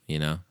possible, you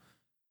know?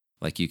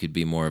 Like you could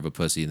be more of a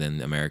pussy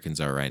than Americans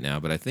are right now.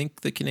 But I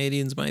think the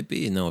Canadians might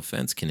be. No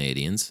offense,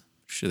 Canadians.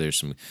 I'm sure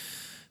there's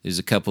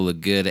a couple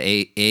of good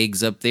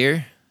eggs up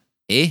there.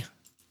 Eh?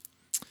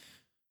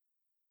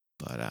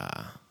 But,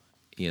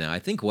 I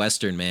think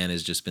Western man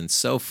has just been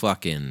so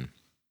fucking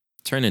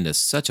turned into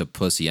such a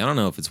pussy. I don't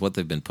know if it's what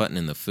they've been putting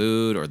in the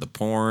food or the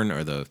porn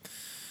or the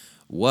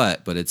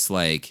what, but it's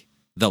like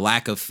the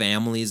lack of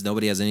families.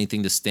 Nobody has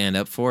anything to stand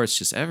up for. It's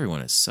just everyone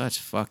is such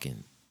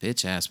fucking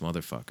bitch-ass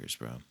motherfuckers,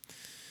 bro.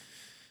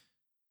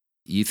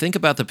 You think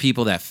about the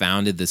people that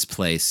founded this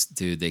place,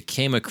 dude. They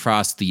came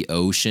across the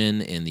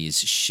ocean in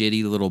these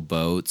shitty little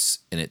boats,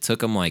 and it took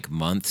them like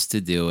months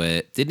to do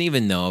it. Didn't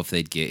even know if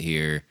they'd get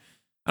here.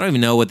 I don't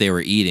even know what they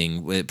were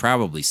eating. It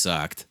probably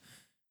sucked.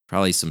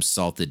 Probably some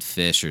salted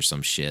fish or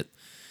some shit.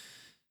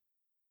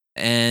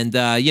 And,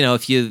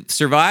 if you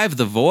survive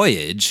the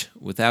voyage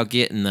without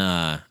getting,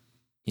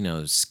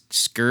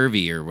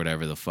 scurvy or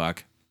whatever the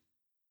fuck,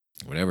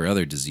 whatever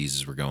other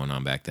diseases were going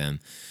on back then,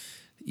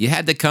 you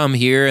had to come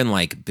here and,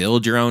 like,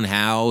 build your own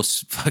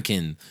house,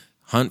 fucking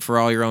hunt for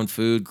all your own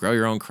food, grow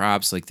your own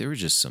crops. Like, there were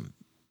just some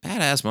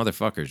badass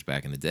motherfuckers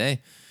back in the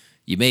day.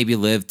 You maybe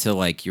lived till,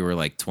 like, you were,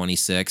 like,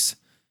 26.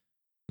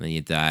 Then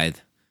you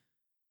died.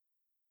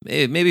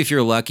 Maybe if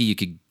you're lucky, you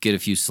could get a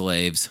few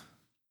slaves.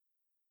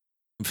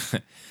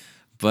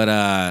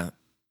 But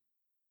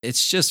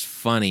it's just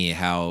funny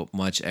how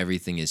much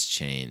everything has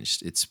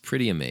changed. It's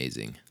pretty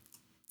amazing.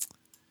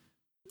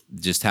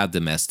 Just how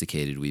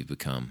domesticated we've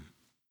become.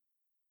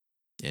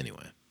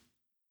 Anyway.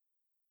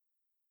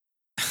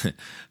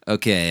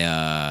 Okay.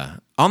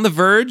 On the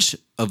verge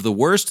of the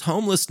worst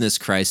homelessness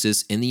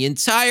crisis in the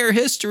entire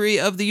history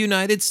of the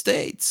United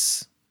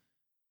States.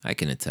 I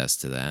can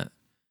attest to that.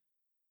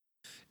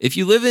 If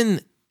you live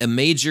in a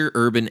major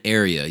urban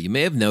area, you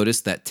may have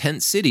noticed that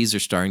tent cities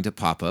are starting to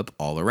pop up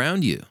all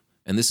around you.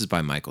 And this is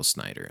by Michael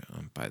Snyder,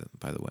 by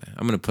the way.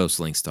 I'm going to post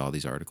links to all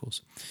these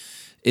articles.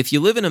 If you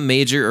live in a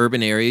major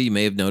urban area, you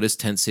may have noticed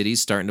tent cities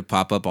starting to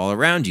pop up all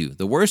around you.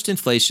 The worst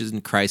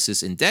inflation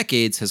crisis in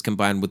decades has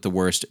combined with the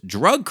worst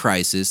drug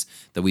crisis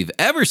that we've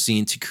ever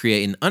seen to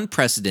create an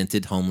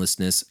unprecedented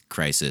homelessness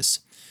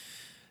crisis.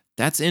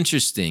 That's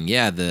interesting.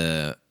 Yeah,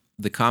 the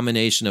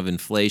combination of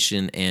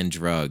inflation and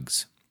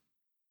drugs.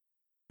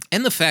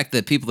 And the fact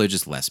that people are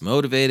just less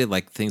motivated,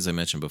 like things I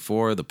mentioned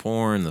before, the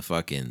porn,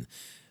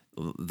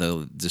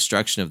 the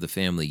destruction of the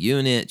family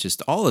unit,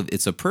 just all of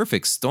it's a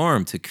perfect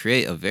storm to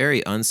create a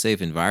very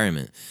unsafe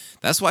environment.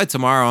 That's why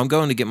tomorrow I'm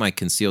going to get my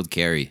concealed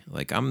carry.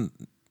 Like I'm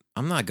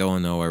not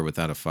going nowhere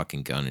without a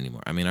fucking gun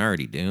anymore. I mean, I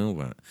already do,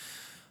 but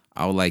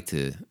I would like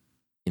to,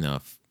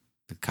 if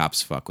the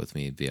cops fuck with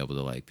me, be able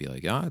to be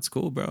like, it's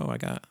cool, bro.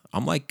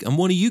 I'm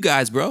one of you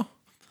guys, bro.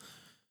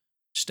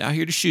 Just out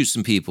here to shoot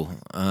some people.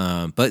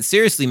 But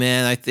seriously,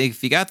 man, I think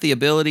if you got the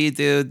ability,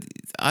 dude,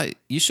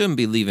 you shouldn't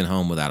be leaving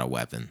home without a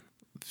weapon.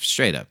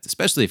 Straight up,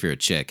 especially if you're a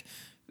chick.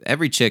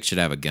 Every chick should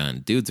have a gun.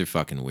 Dudes are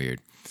fucking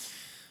weird.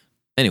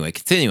 Anyway,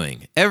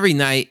 continuing. Every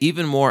night,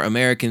 even more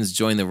Americans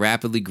join the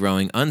rapidly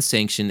growing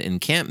unsanctioned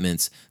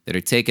encampments that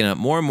are taking up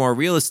more and more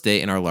real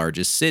estate in our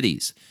largest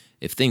cities.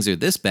 If things are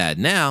this bad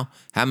now,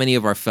 how many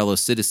of our fellow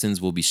citizens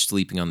will be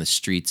sleeping on the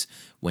streets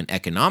when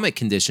economic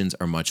conditions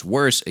are much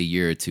worse a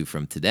year or two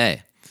from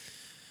today?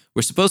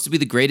 We're supposed to be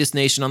the greatest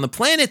nation on the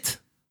planet,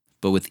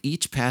 But with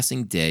each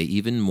passing day,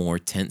 even more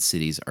tent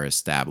cities are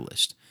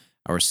established.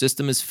 Our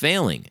system is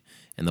failing,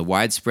 and the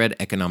widespread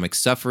economic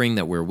suffering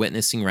that we're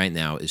witnessing right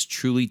now is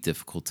truly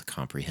difficult to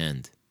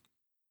comprehend.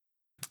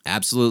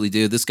 Absolutely,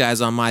 dude. This guy's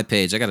on my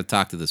page. I got to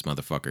talk to this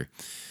motherfucker.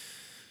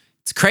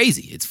 It's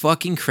crazy. It's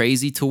fucking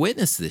crazy to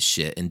witness this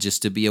shit and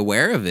just to be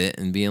aware of it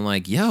and being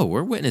like, yo,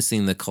 we're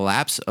witnessing the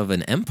collapse of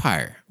an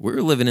empire.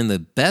 We're living in the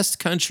best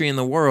country in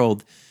the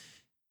world,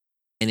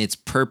 and it's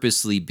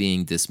purposely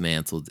being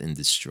dismantled and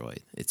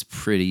destroyed. It's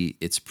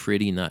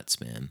pretty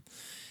nuts, man.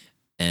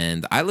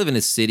 And I live in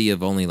a city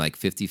of only like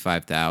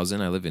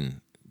 55,000. I live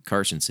in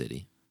Carson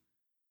City.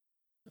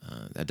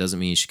 That doesn't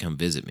mean you should come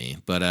visit me.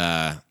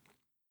 But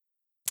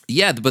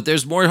yeah, but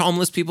there's more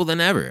homeless people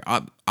than ever.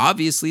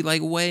 Obviously,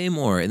 like way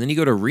more. And then you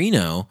go to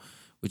Reno,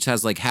 which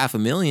has like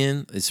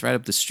 500,000. It's right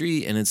up the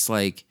street. And it's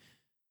like,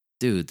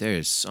 dude,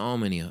 there's so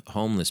many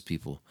homeless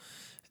people.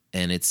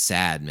 And it's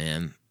sad,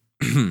 man.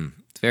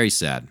 It's very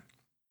sad.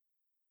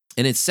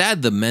 And it's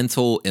sad the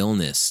mental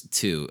illness,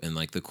 too. And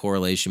like the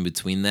correlation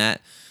between that.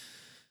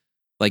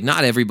 Like,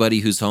 not everybody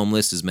who's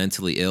homeless is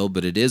mentally ill,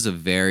 but it is a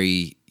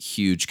very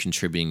huge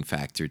contributing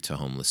factor to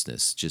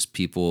homelessness. Just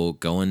people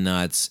going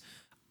nuts.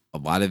 A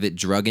lot of it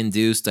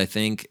drug-induced, I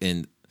think.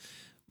 And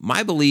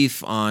my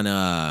belief on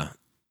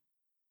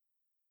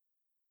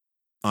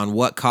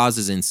what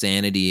causes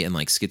insanity and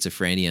like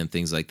schizophrenia and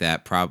things like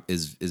that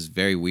is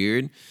very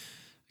weird.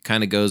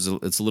 Kind of goes,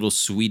 it's a little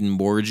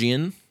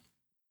Swedenborgian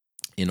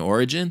in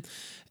origin.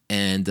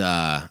 And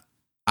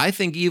I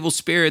think evil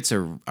spirits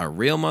are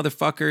real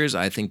motherfuckers.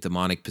 I think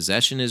demonic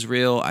possession is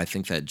real. I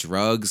think that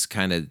drugs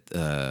kind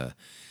of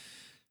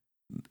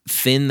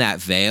thin that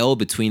veil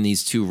between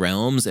these two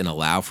realms and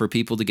allow for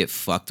people to get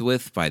fucked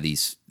with by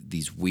these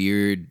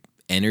weird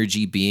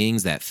energy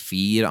beings that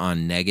feed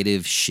on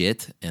negative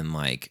shit and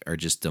like are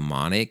just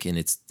demonic. And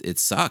it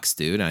sucks,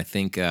 dude. I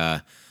think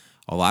a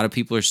lot of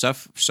people are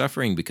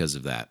suffering because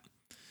of that.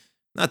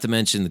 Not to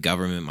mention the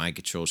government mind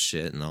control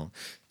shit and all,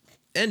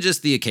 and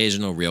just the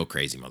occasional real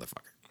crazy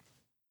motherfucker.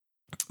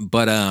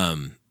 But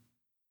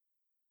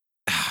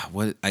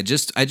what I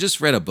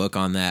just read a book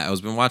on that. I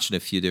was been watching a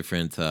few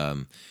different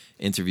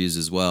interviews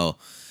as well,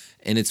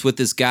 and it's with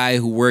this guy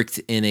who worked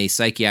in a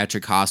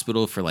psychiatric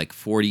hospital for like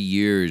 40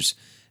 years,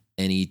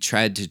 and he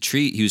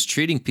was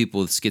treating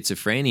people with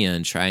schizophrenia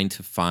and trying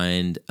to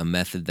find a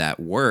method that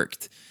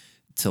worked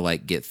to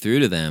like get through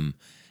to them.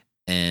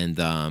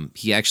 And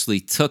he actually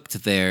took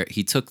their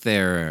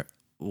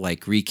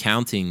like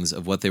recountings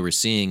of what they were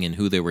seeing and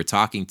who they were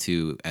talking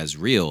to as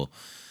real.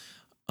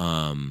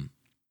 And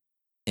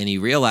he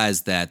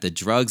realized that the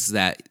drugs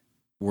that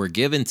were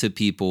given to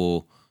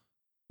people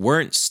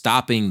weren't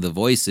stopping the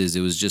voices.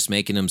 It was just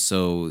making them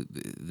so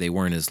they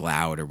weren't as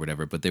loud or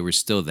whatever, but they were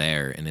still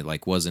there, and it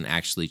like wasn't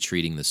actually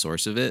treating the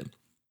source of it.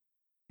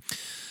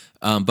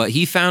 But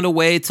he found a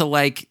way to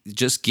like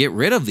just get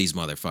rid of these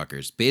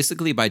motherfuckers,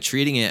 basically by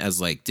treating it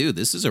as like, dude,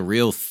 this is a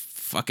real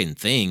fucking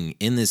thing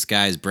in this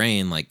guy's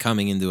brain, like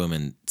coming into him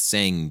and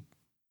saying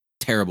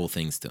terrible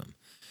things to him.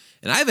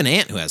 And I have an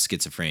aunt who has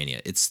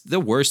schizophrenia. It's the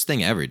worst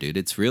thing ever, dude.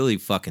 It's really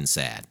fucking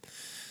sad.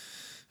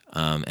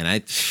 And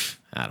I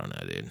don't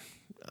know, dude.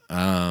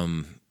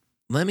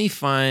 Let me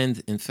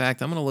find, in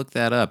fact, I'm going to look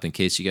that up in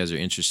case you guys are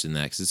interested in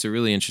that, because it's a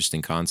really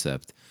interesting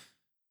concept.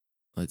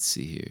 Let's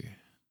see here.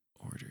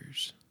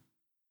 Orders.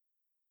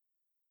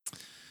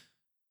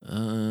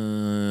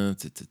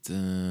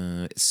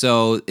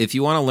 So if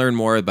you want to learn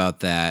more about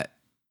that,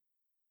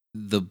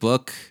 the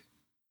book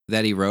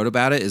that he wrote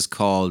about it is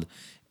called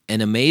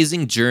An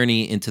Amazing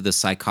Journey into the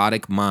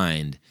Psychotic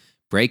Mind,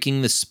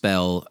 Breaking the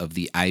Spell of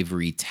the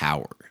Ivory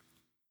Tower.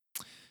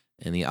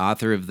 And the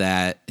author of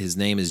that, his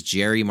name is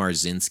Jerry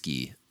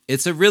Marzinsky.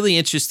 It's a really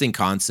interesting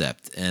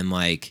concept. And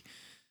like,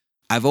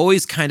 I've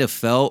always kind of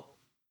felt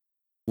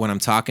when I'm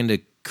talking to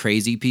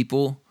crazy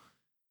people,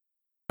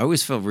 I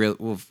always felt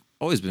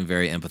always been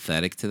very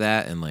empathetic to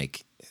that and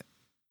like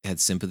had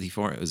sympathy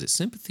for it. Was it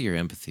sympathy or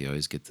empathy? I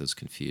always get those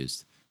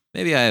confused.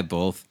 Maybe I have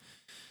both.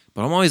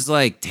 But I'm always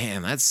like,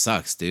 damn, that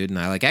sucks, dude. And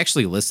I like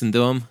actually listen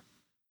to him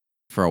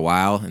for a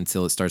while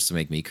until it starts to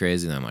make me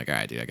crazy. And I'm like, all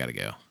right, dude, I got to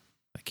go.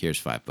 Like,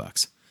 here's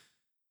 $5.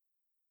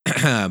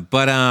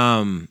 But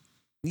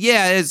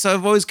yeah,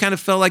 I've always kind of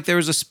felt like there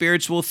was a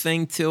spiritual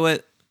thing to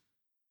it.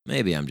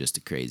 Maybe I'm just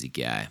a crazy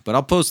guy. But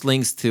I'll post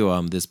links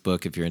to this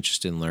book if you're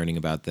interested in learning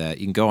about that.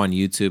 You can go on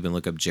YouTube and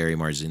look up Jerry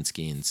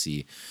Marzinsky and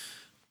see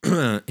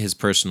his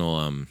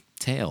personal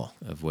tale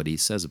of what he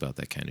says about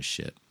that kind of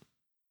shit.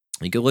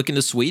 You can look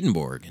into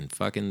Swedenborg and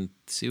fucking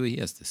see what he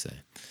has to say.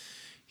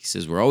 He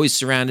says, we're always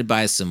surrounded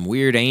by some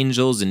weird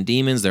angels and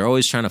demons. They're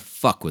always trying to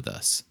fuck with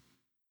us.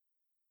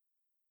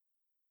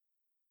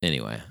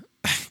 Anyway,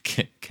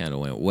 kind of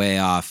went way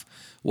off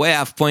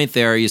point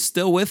there. Are you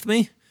still with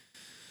me?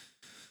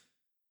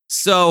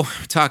 So,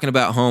 talking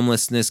about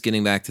homelessness,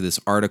 getting back to this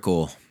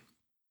article,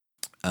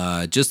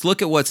 just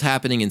look at what's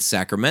happening in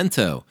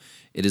Sacramento.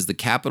 It is the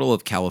capital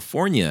of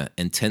California,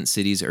 and tent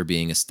cities are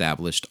being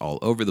established all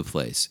over the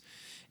place.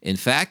 In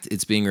fact,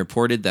 it's being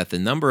reported that the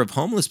number of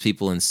homeless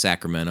people in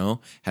Sacramento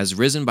has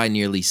risen by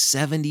nearly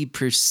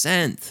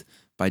 70%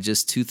 by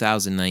just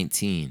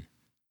 2019.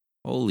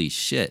 Holy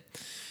shit.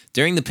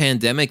 During the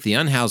pandemic, the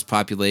unhoused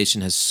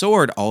population has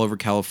soared all over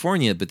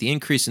California, but the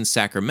increase in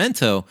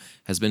Sacramento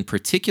has been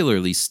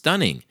particularly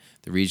stunning.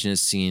 The region has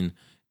seen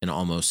an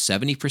almost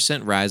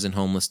 70% rise in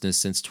homelessness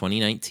since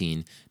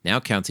 2019, now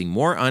counting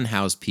more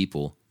unhoused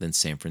people than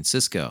San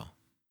Francisco.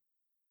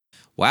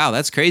 Wow,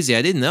 that's crazy.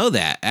 I didn't know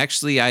that.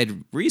 Actually,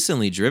 I'd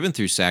recently driven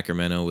through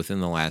Sacramento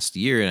within the last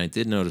year, and I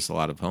did notice a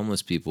lot of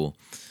homeless people.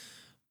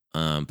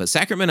 But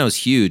Sacramento is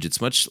huge. It's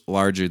much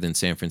larger than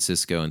San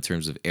Francisco in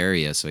terms of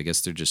area, so I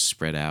guess they're just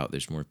spread out.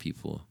 There's more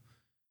people,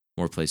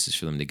 more places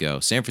for them to go.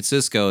 San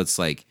Francisco, it's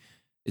like,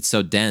 it's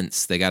so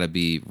dense. They got to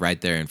be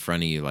right there in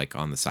front of you, like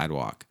on the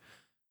sidewalk.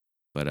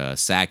 But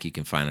Sac, you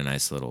can find a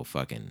nice little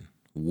fucking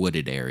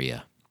wooded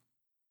area.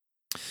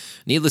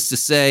 Needless to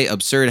say,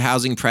 absurd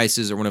housing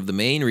prices are one of the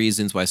main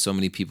reasons why so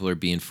many people are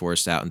being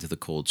forced out into the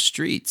cold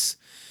streets.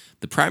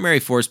 The primary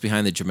force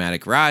behind the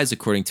dramatic rise,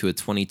 according to a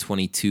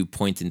 2022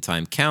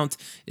 point-in-time count,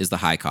 is the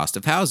high cost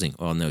of housing.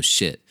 Well, no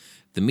shit.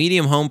 The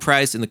median home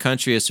price in the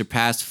country has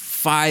surpassed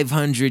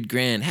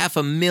 $500,000,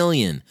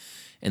 $500,000,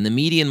 and the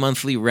median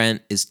monthly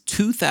rent is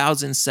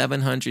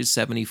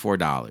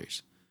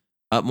 $2,774,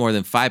 up more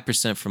than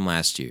 5% from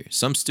last year.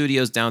 Some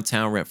studios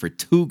downtown rent for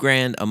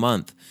 $2,000 a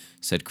month,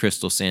 said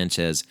Crystal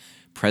Sanchez,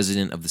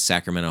 president of the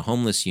Sacramento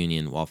Homeless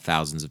Union, while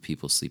thousands of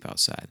people sleep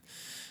outside.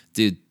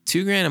 Dude,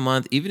 $2,000 a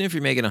month, even if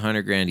you're making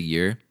 $100,000 a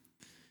year,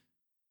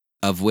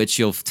 of which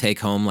you'll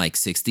take home like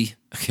 60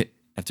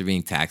 after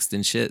being taxed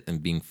and shit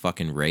and being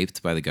fucking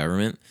raped by the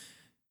government.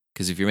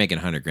 Because if you're making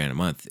 $100,000 a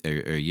month or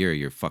a year,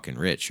 you're fucking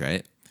rich,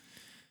 right?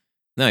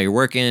 No, you're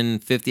working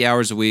 50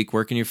 hours a week,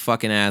 working your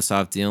fucking ass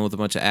off, dealing with a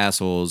bunch of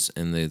assholes,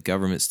 and the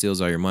government steals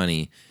all your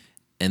money.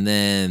 And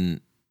then,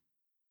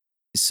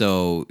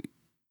 so,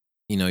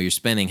 you know, you're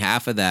spending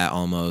half of that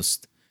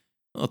almost,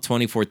 well,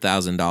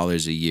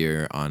 $24,000 a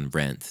year on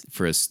rent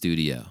for a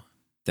studio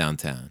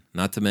downtown.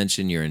 Not to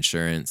mention your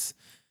insurance,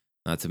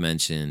 not to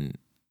mention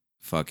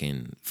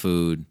fucking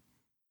food,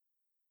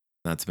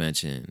 not to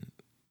mention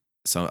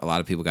a lot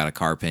of people got a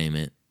car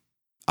payment,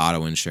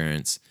 auto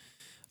insurance,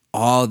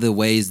 all the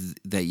ways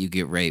that you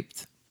get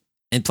raped.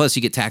 And plus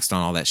you get taxed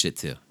on all that shit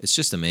too. It's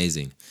just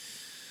amazing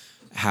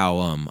how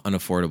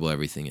unaffordable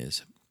everything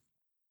is.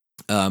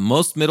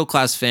 Most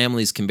middle-class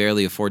families can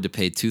barely afford to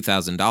pay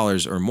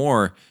 $2,000 or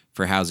more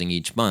for housing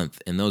each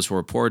month, and those who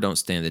are poor don't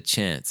stand a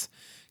chance.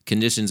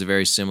 Conditions are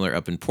very similar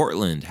up in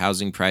Portland.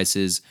 Housing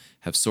prices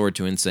have soared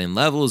to insane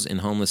levels, and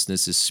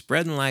homelessness is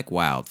spreading like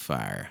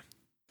wildfire.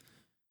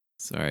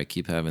 Sorry, I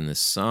keep having this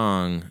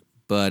song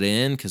butt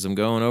in because I'm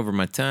going over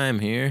my time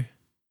here.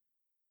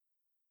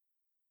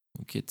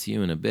 We'll get to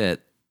you in a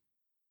bit.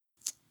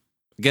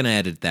 I'm going to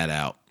edit that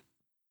out.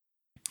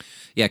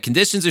 Yeah,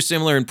 conditions are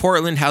similar in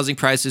Portland. Housing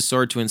prices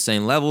soared to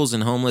insane levels,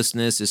 and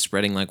homelessness is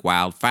spreading like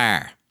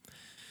wildfire.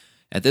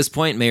 At this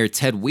point, Mayor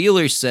Ted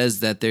Wheeler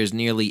says that there's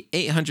nearly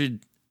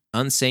 800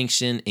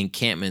 unsanctioned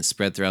encampments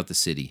spread throughout the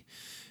city.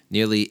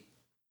 Nearly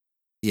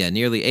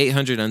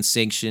 800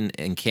 unsanctioned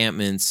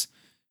encampments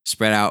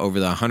spread out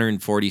over the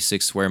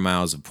 146 square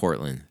miles of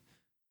Portland.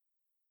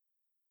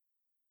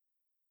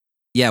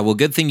 Yeah, well,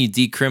 good thing you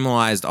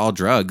decriminalized all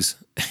drugs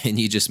and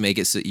you just make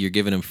it so you're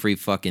giving them free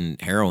fucking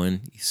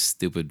heroin, you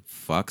stupid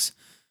fucks.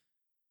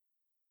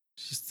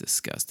 It's just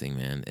disgusting,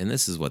 man. And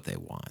this is what they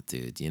want,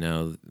 dude. You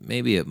know,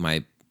 maybe it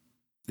might.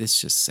 It's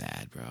just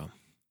sad, bro.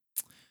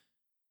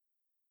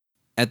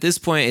 At this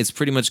point, it's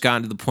pretty much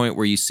gotten to the point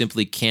where you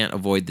simply can't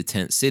avoid the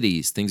tent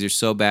cities. Things are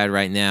so bad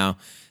right now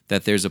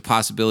that there's a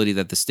possibility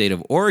that the state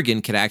of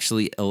Oregon could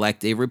actually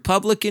elect a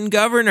Republican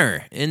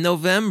governor in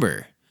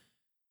November.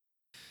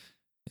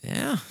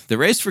 Yeah, the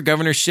race for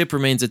governorship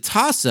remains a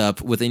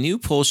toss-up, with a new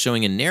poll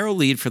showing a narrow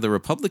lead for the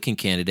Republican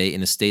candidate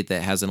in a state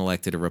that hasn't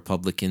elected a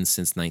Republican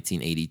since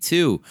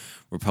 1982.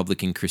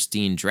 Republican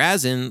Christine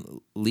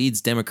Drazin leads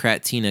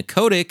Democrat Tina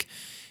Kotic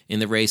in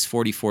the race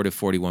 44 to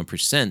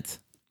 41%.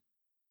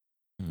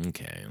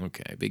 Okay,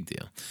 big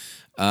deal.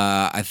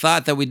 I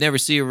thought that we'd never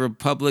see a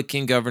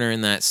Republican governor in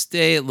that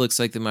state. It looks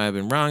like they might have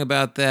been wrong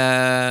about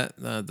that.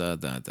 Blah, blah,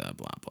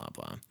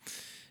 blah.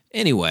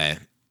 Anyway,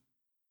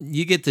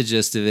 you get the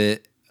gist of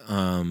it.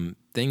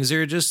 Things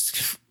are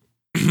just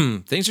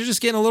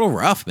getting a little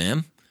rough,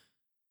 man,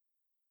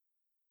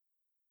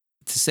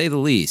 to say the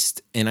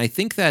least. And I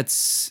think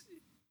it's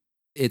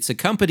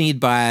accompanied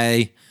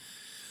by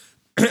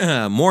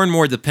more and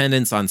more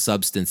dependence on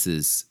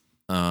substances.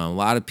 A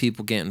lot of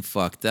people getting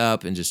fucked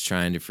up and just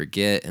trying to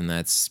forget, and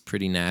that's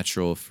pretty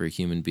natural for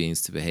human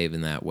beings to behave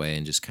in that way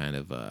and just kind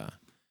of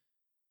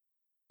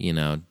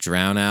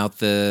drown out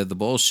the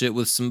bullshit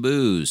with some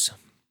booze.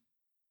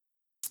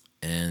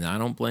 And I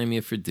don't blame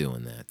you for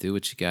doing that. Do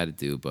what you got to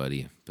do,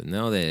 buddy. But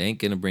no, that ain't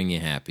going to bring you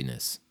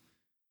happiness.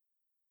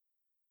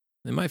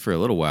 They might for a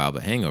little while,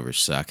 but hangovers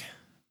suck.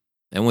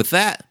 And with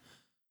that,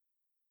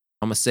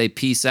 I'm going to say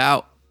peace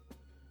out.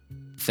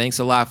 Thanks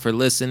a lot for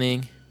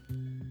listening.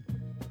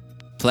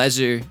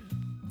 Pleasure.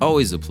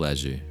 Always a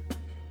pleasure.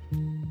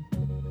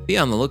 Be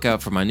on the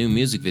lookout for my new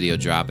music video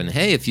drop. And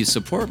hey, if you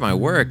support my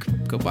work,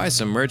 go buy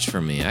some merch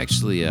from me.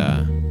 Actually,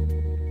 hey,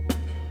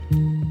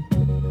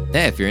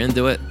 if you're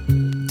into it,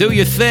 do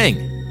your thing.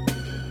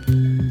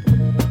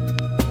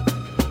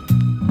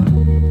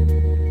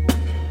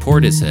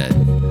 Portishead,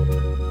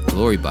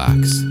 Glory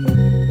Box.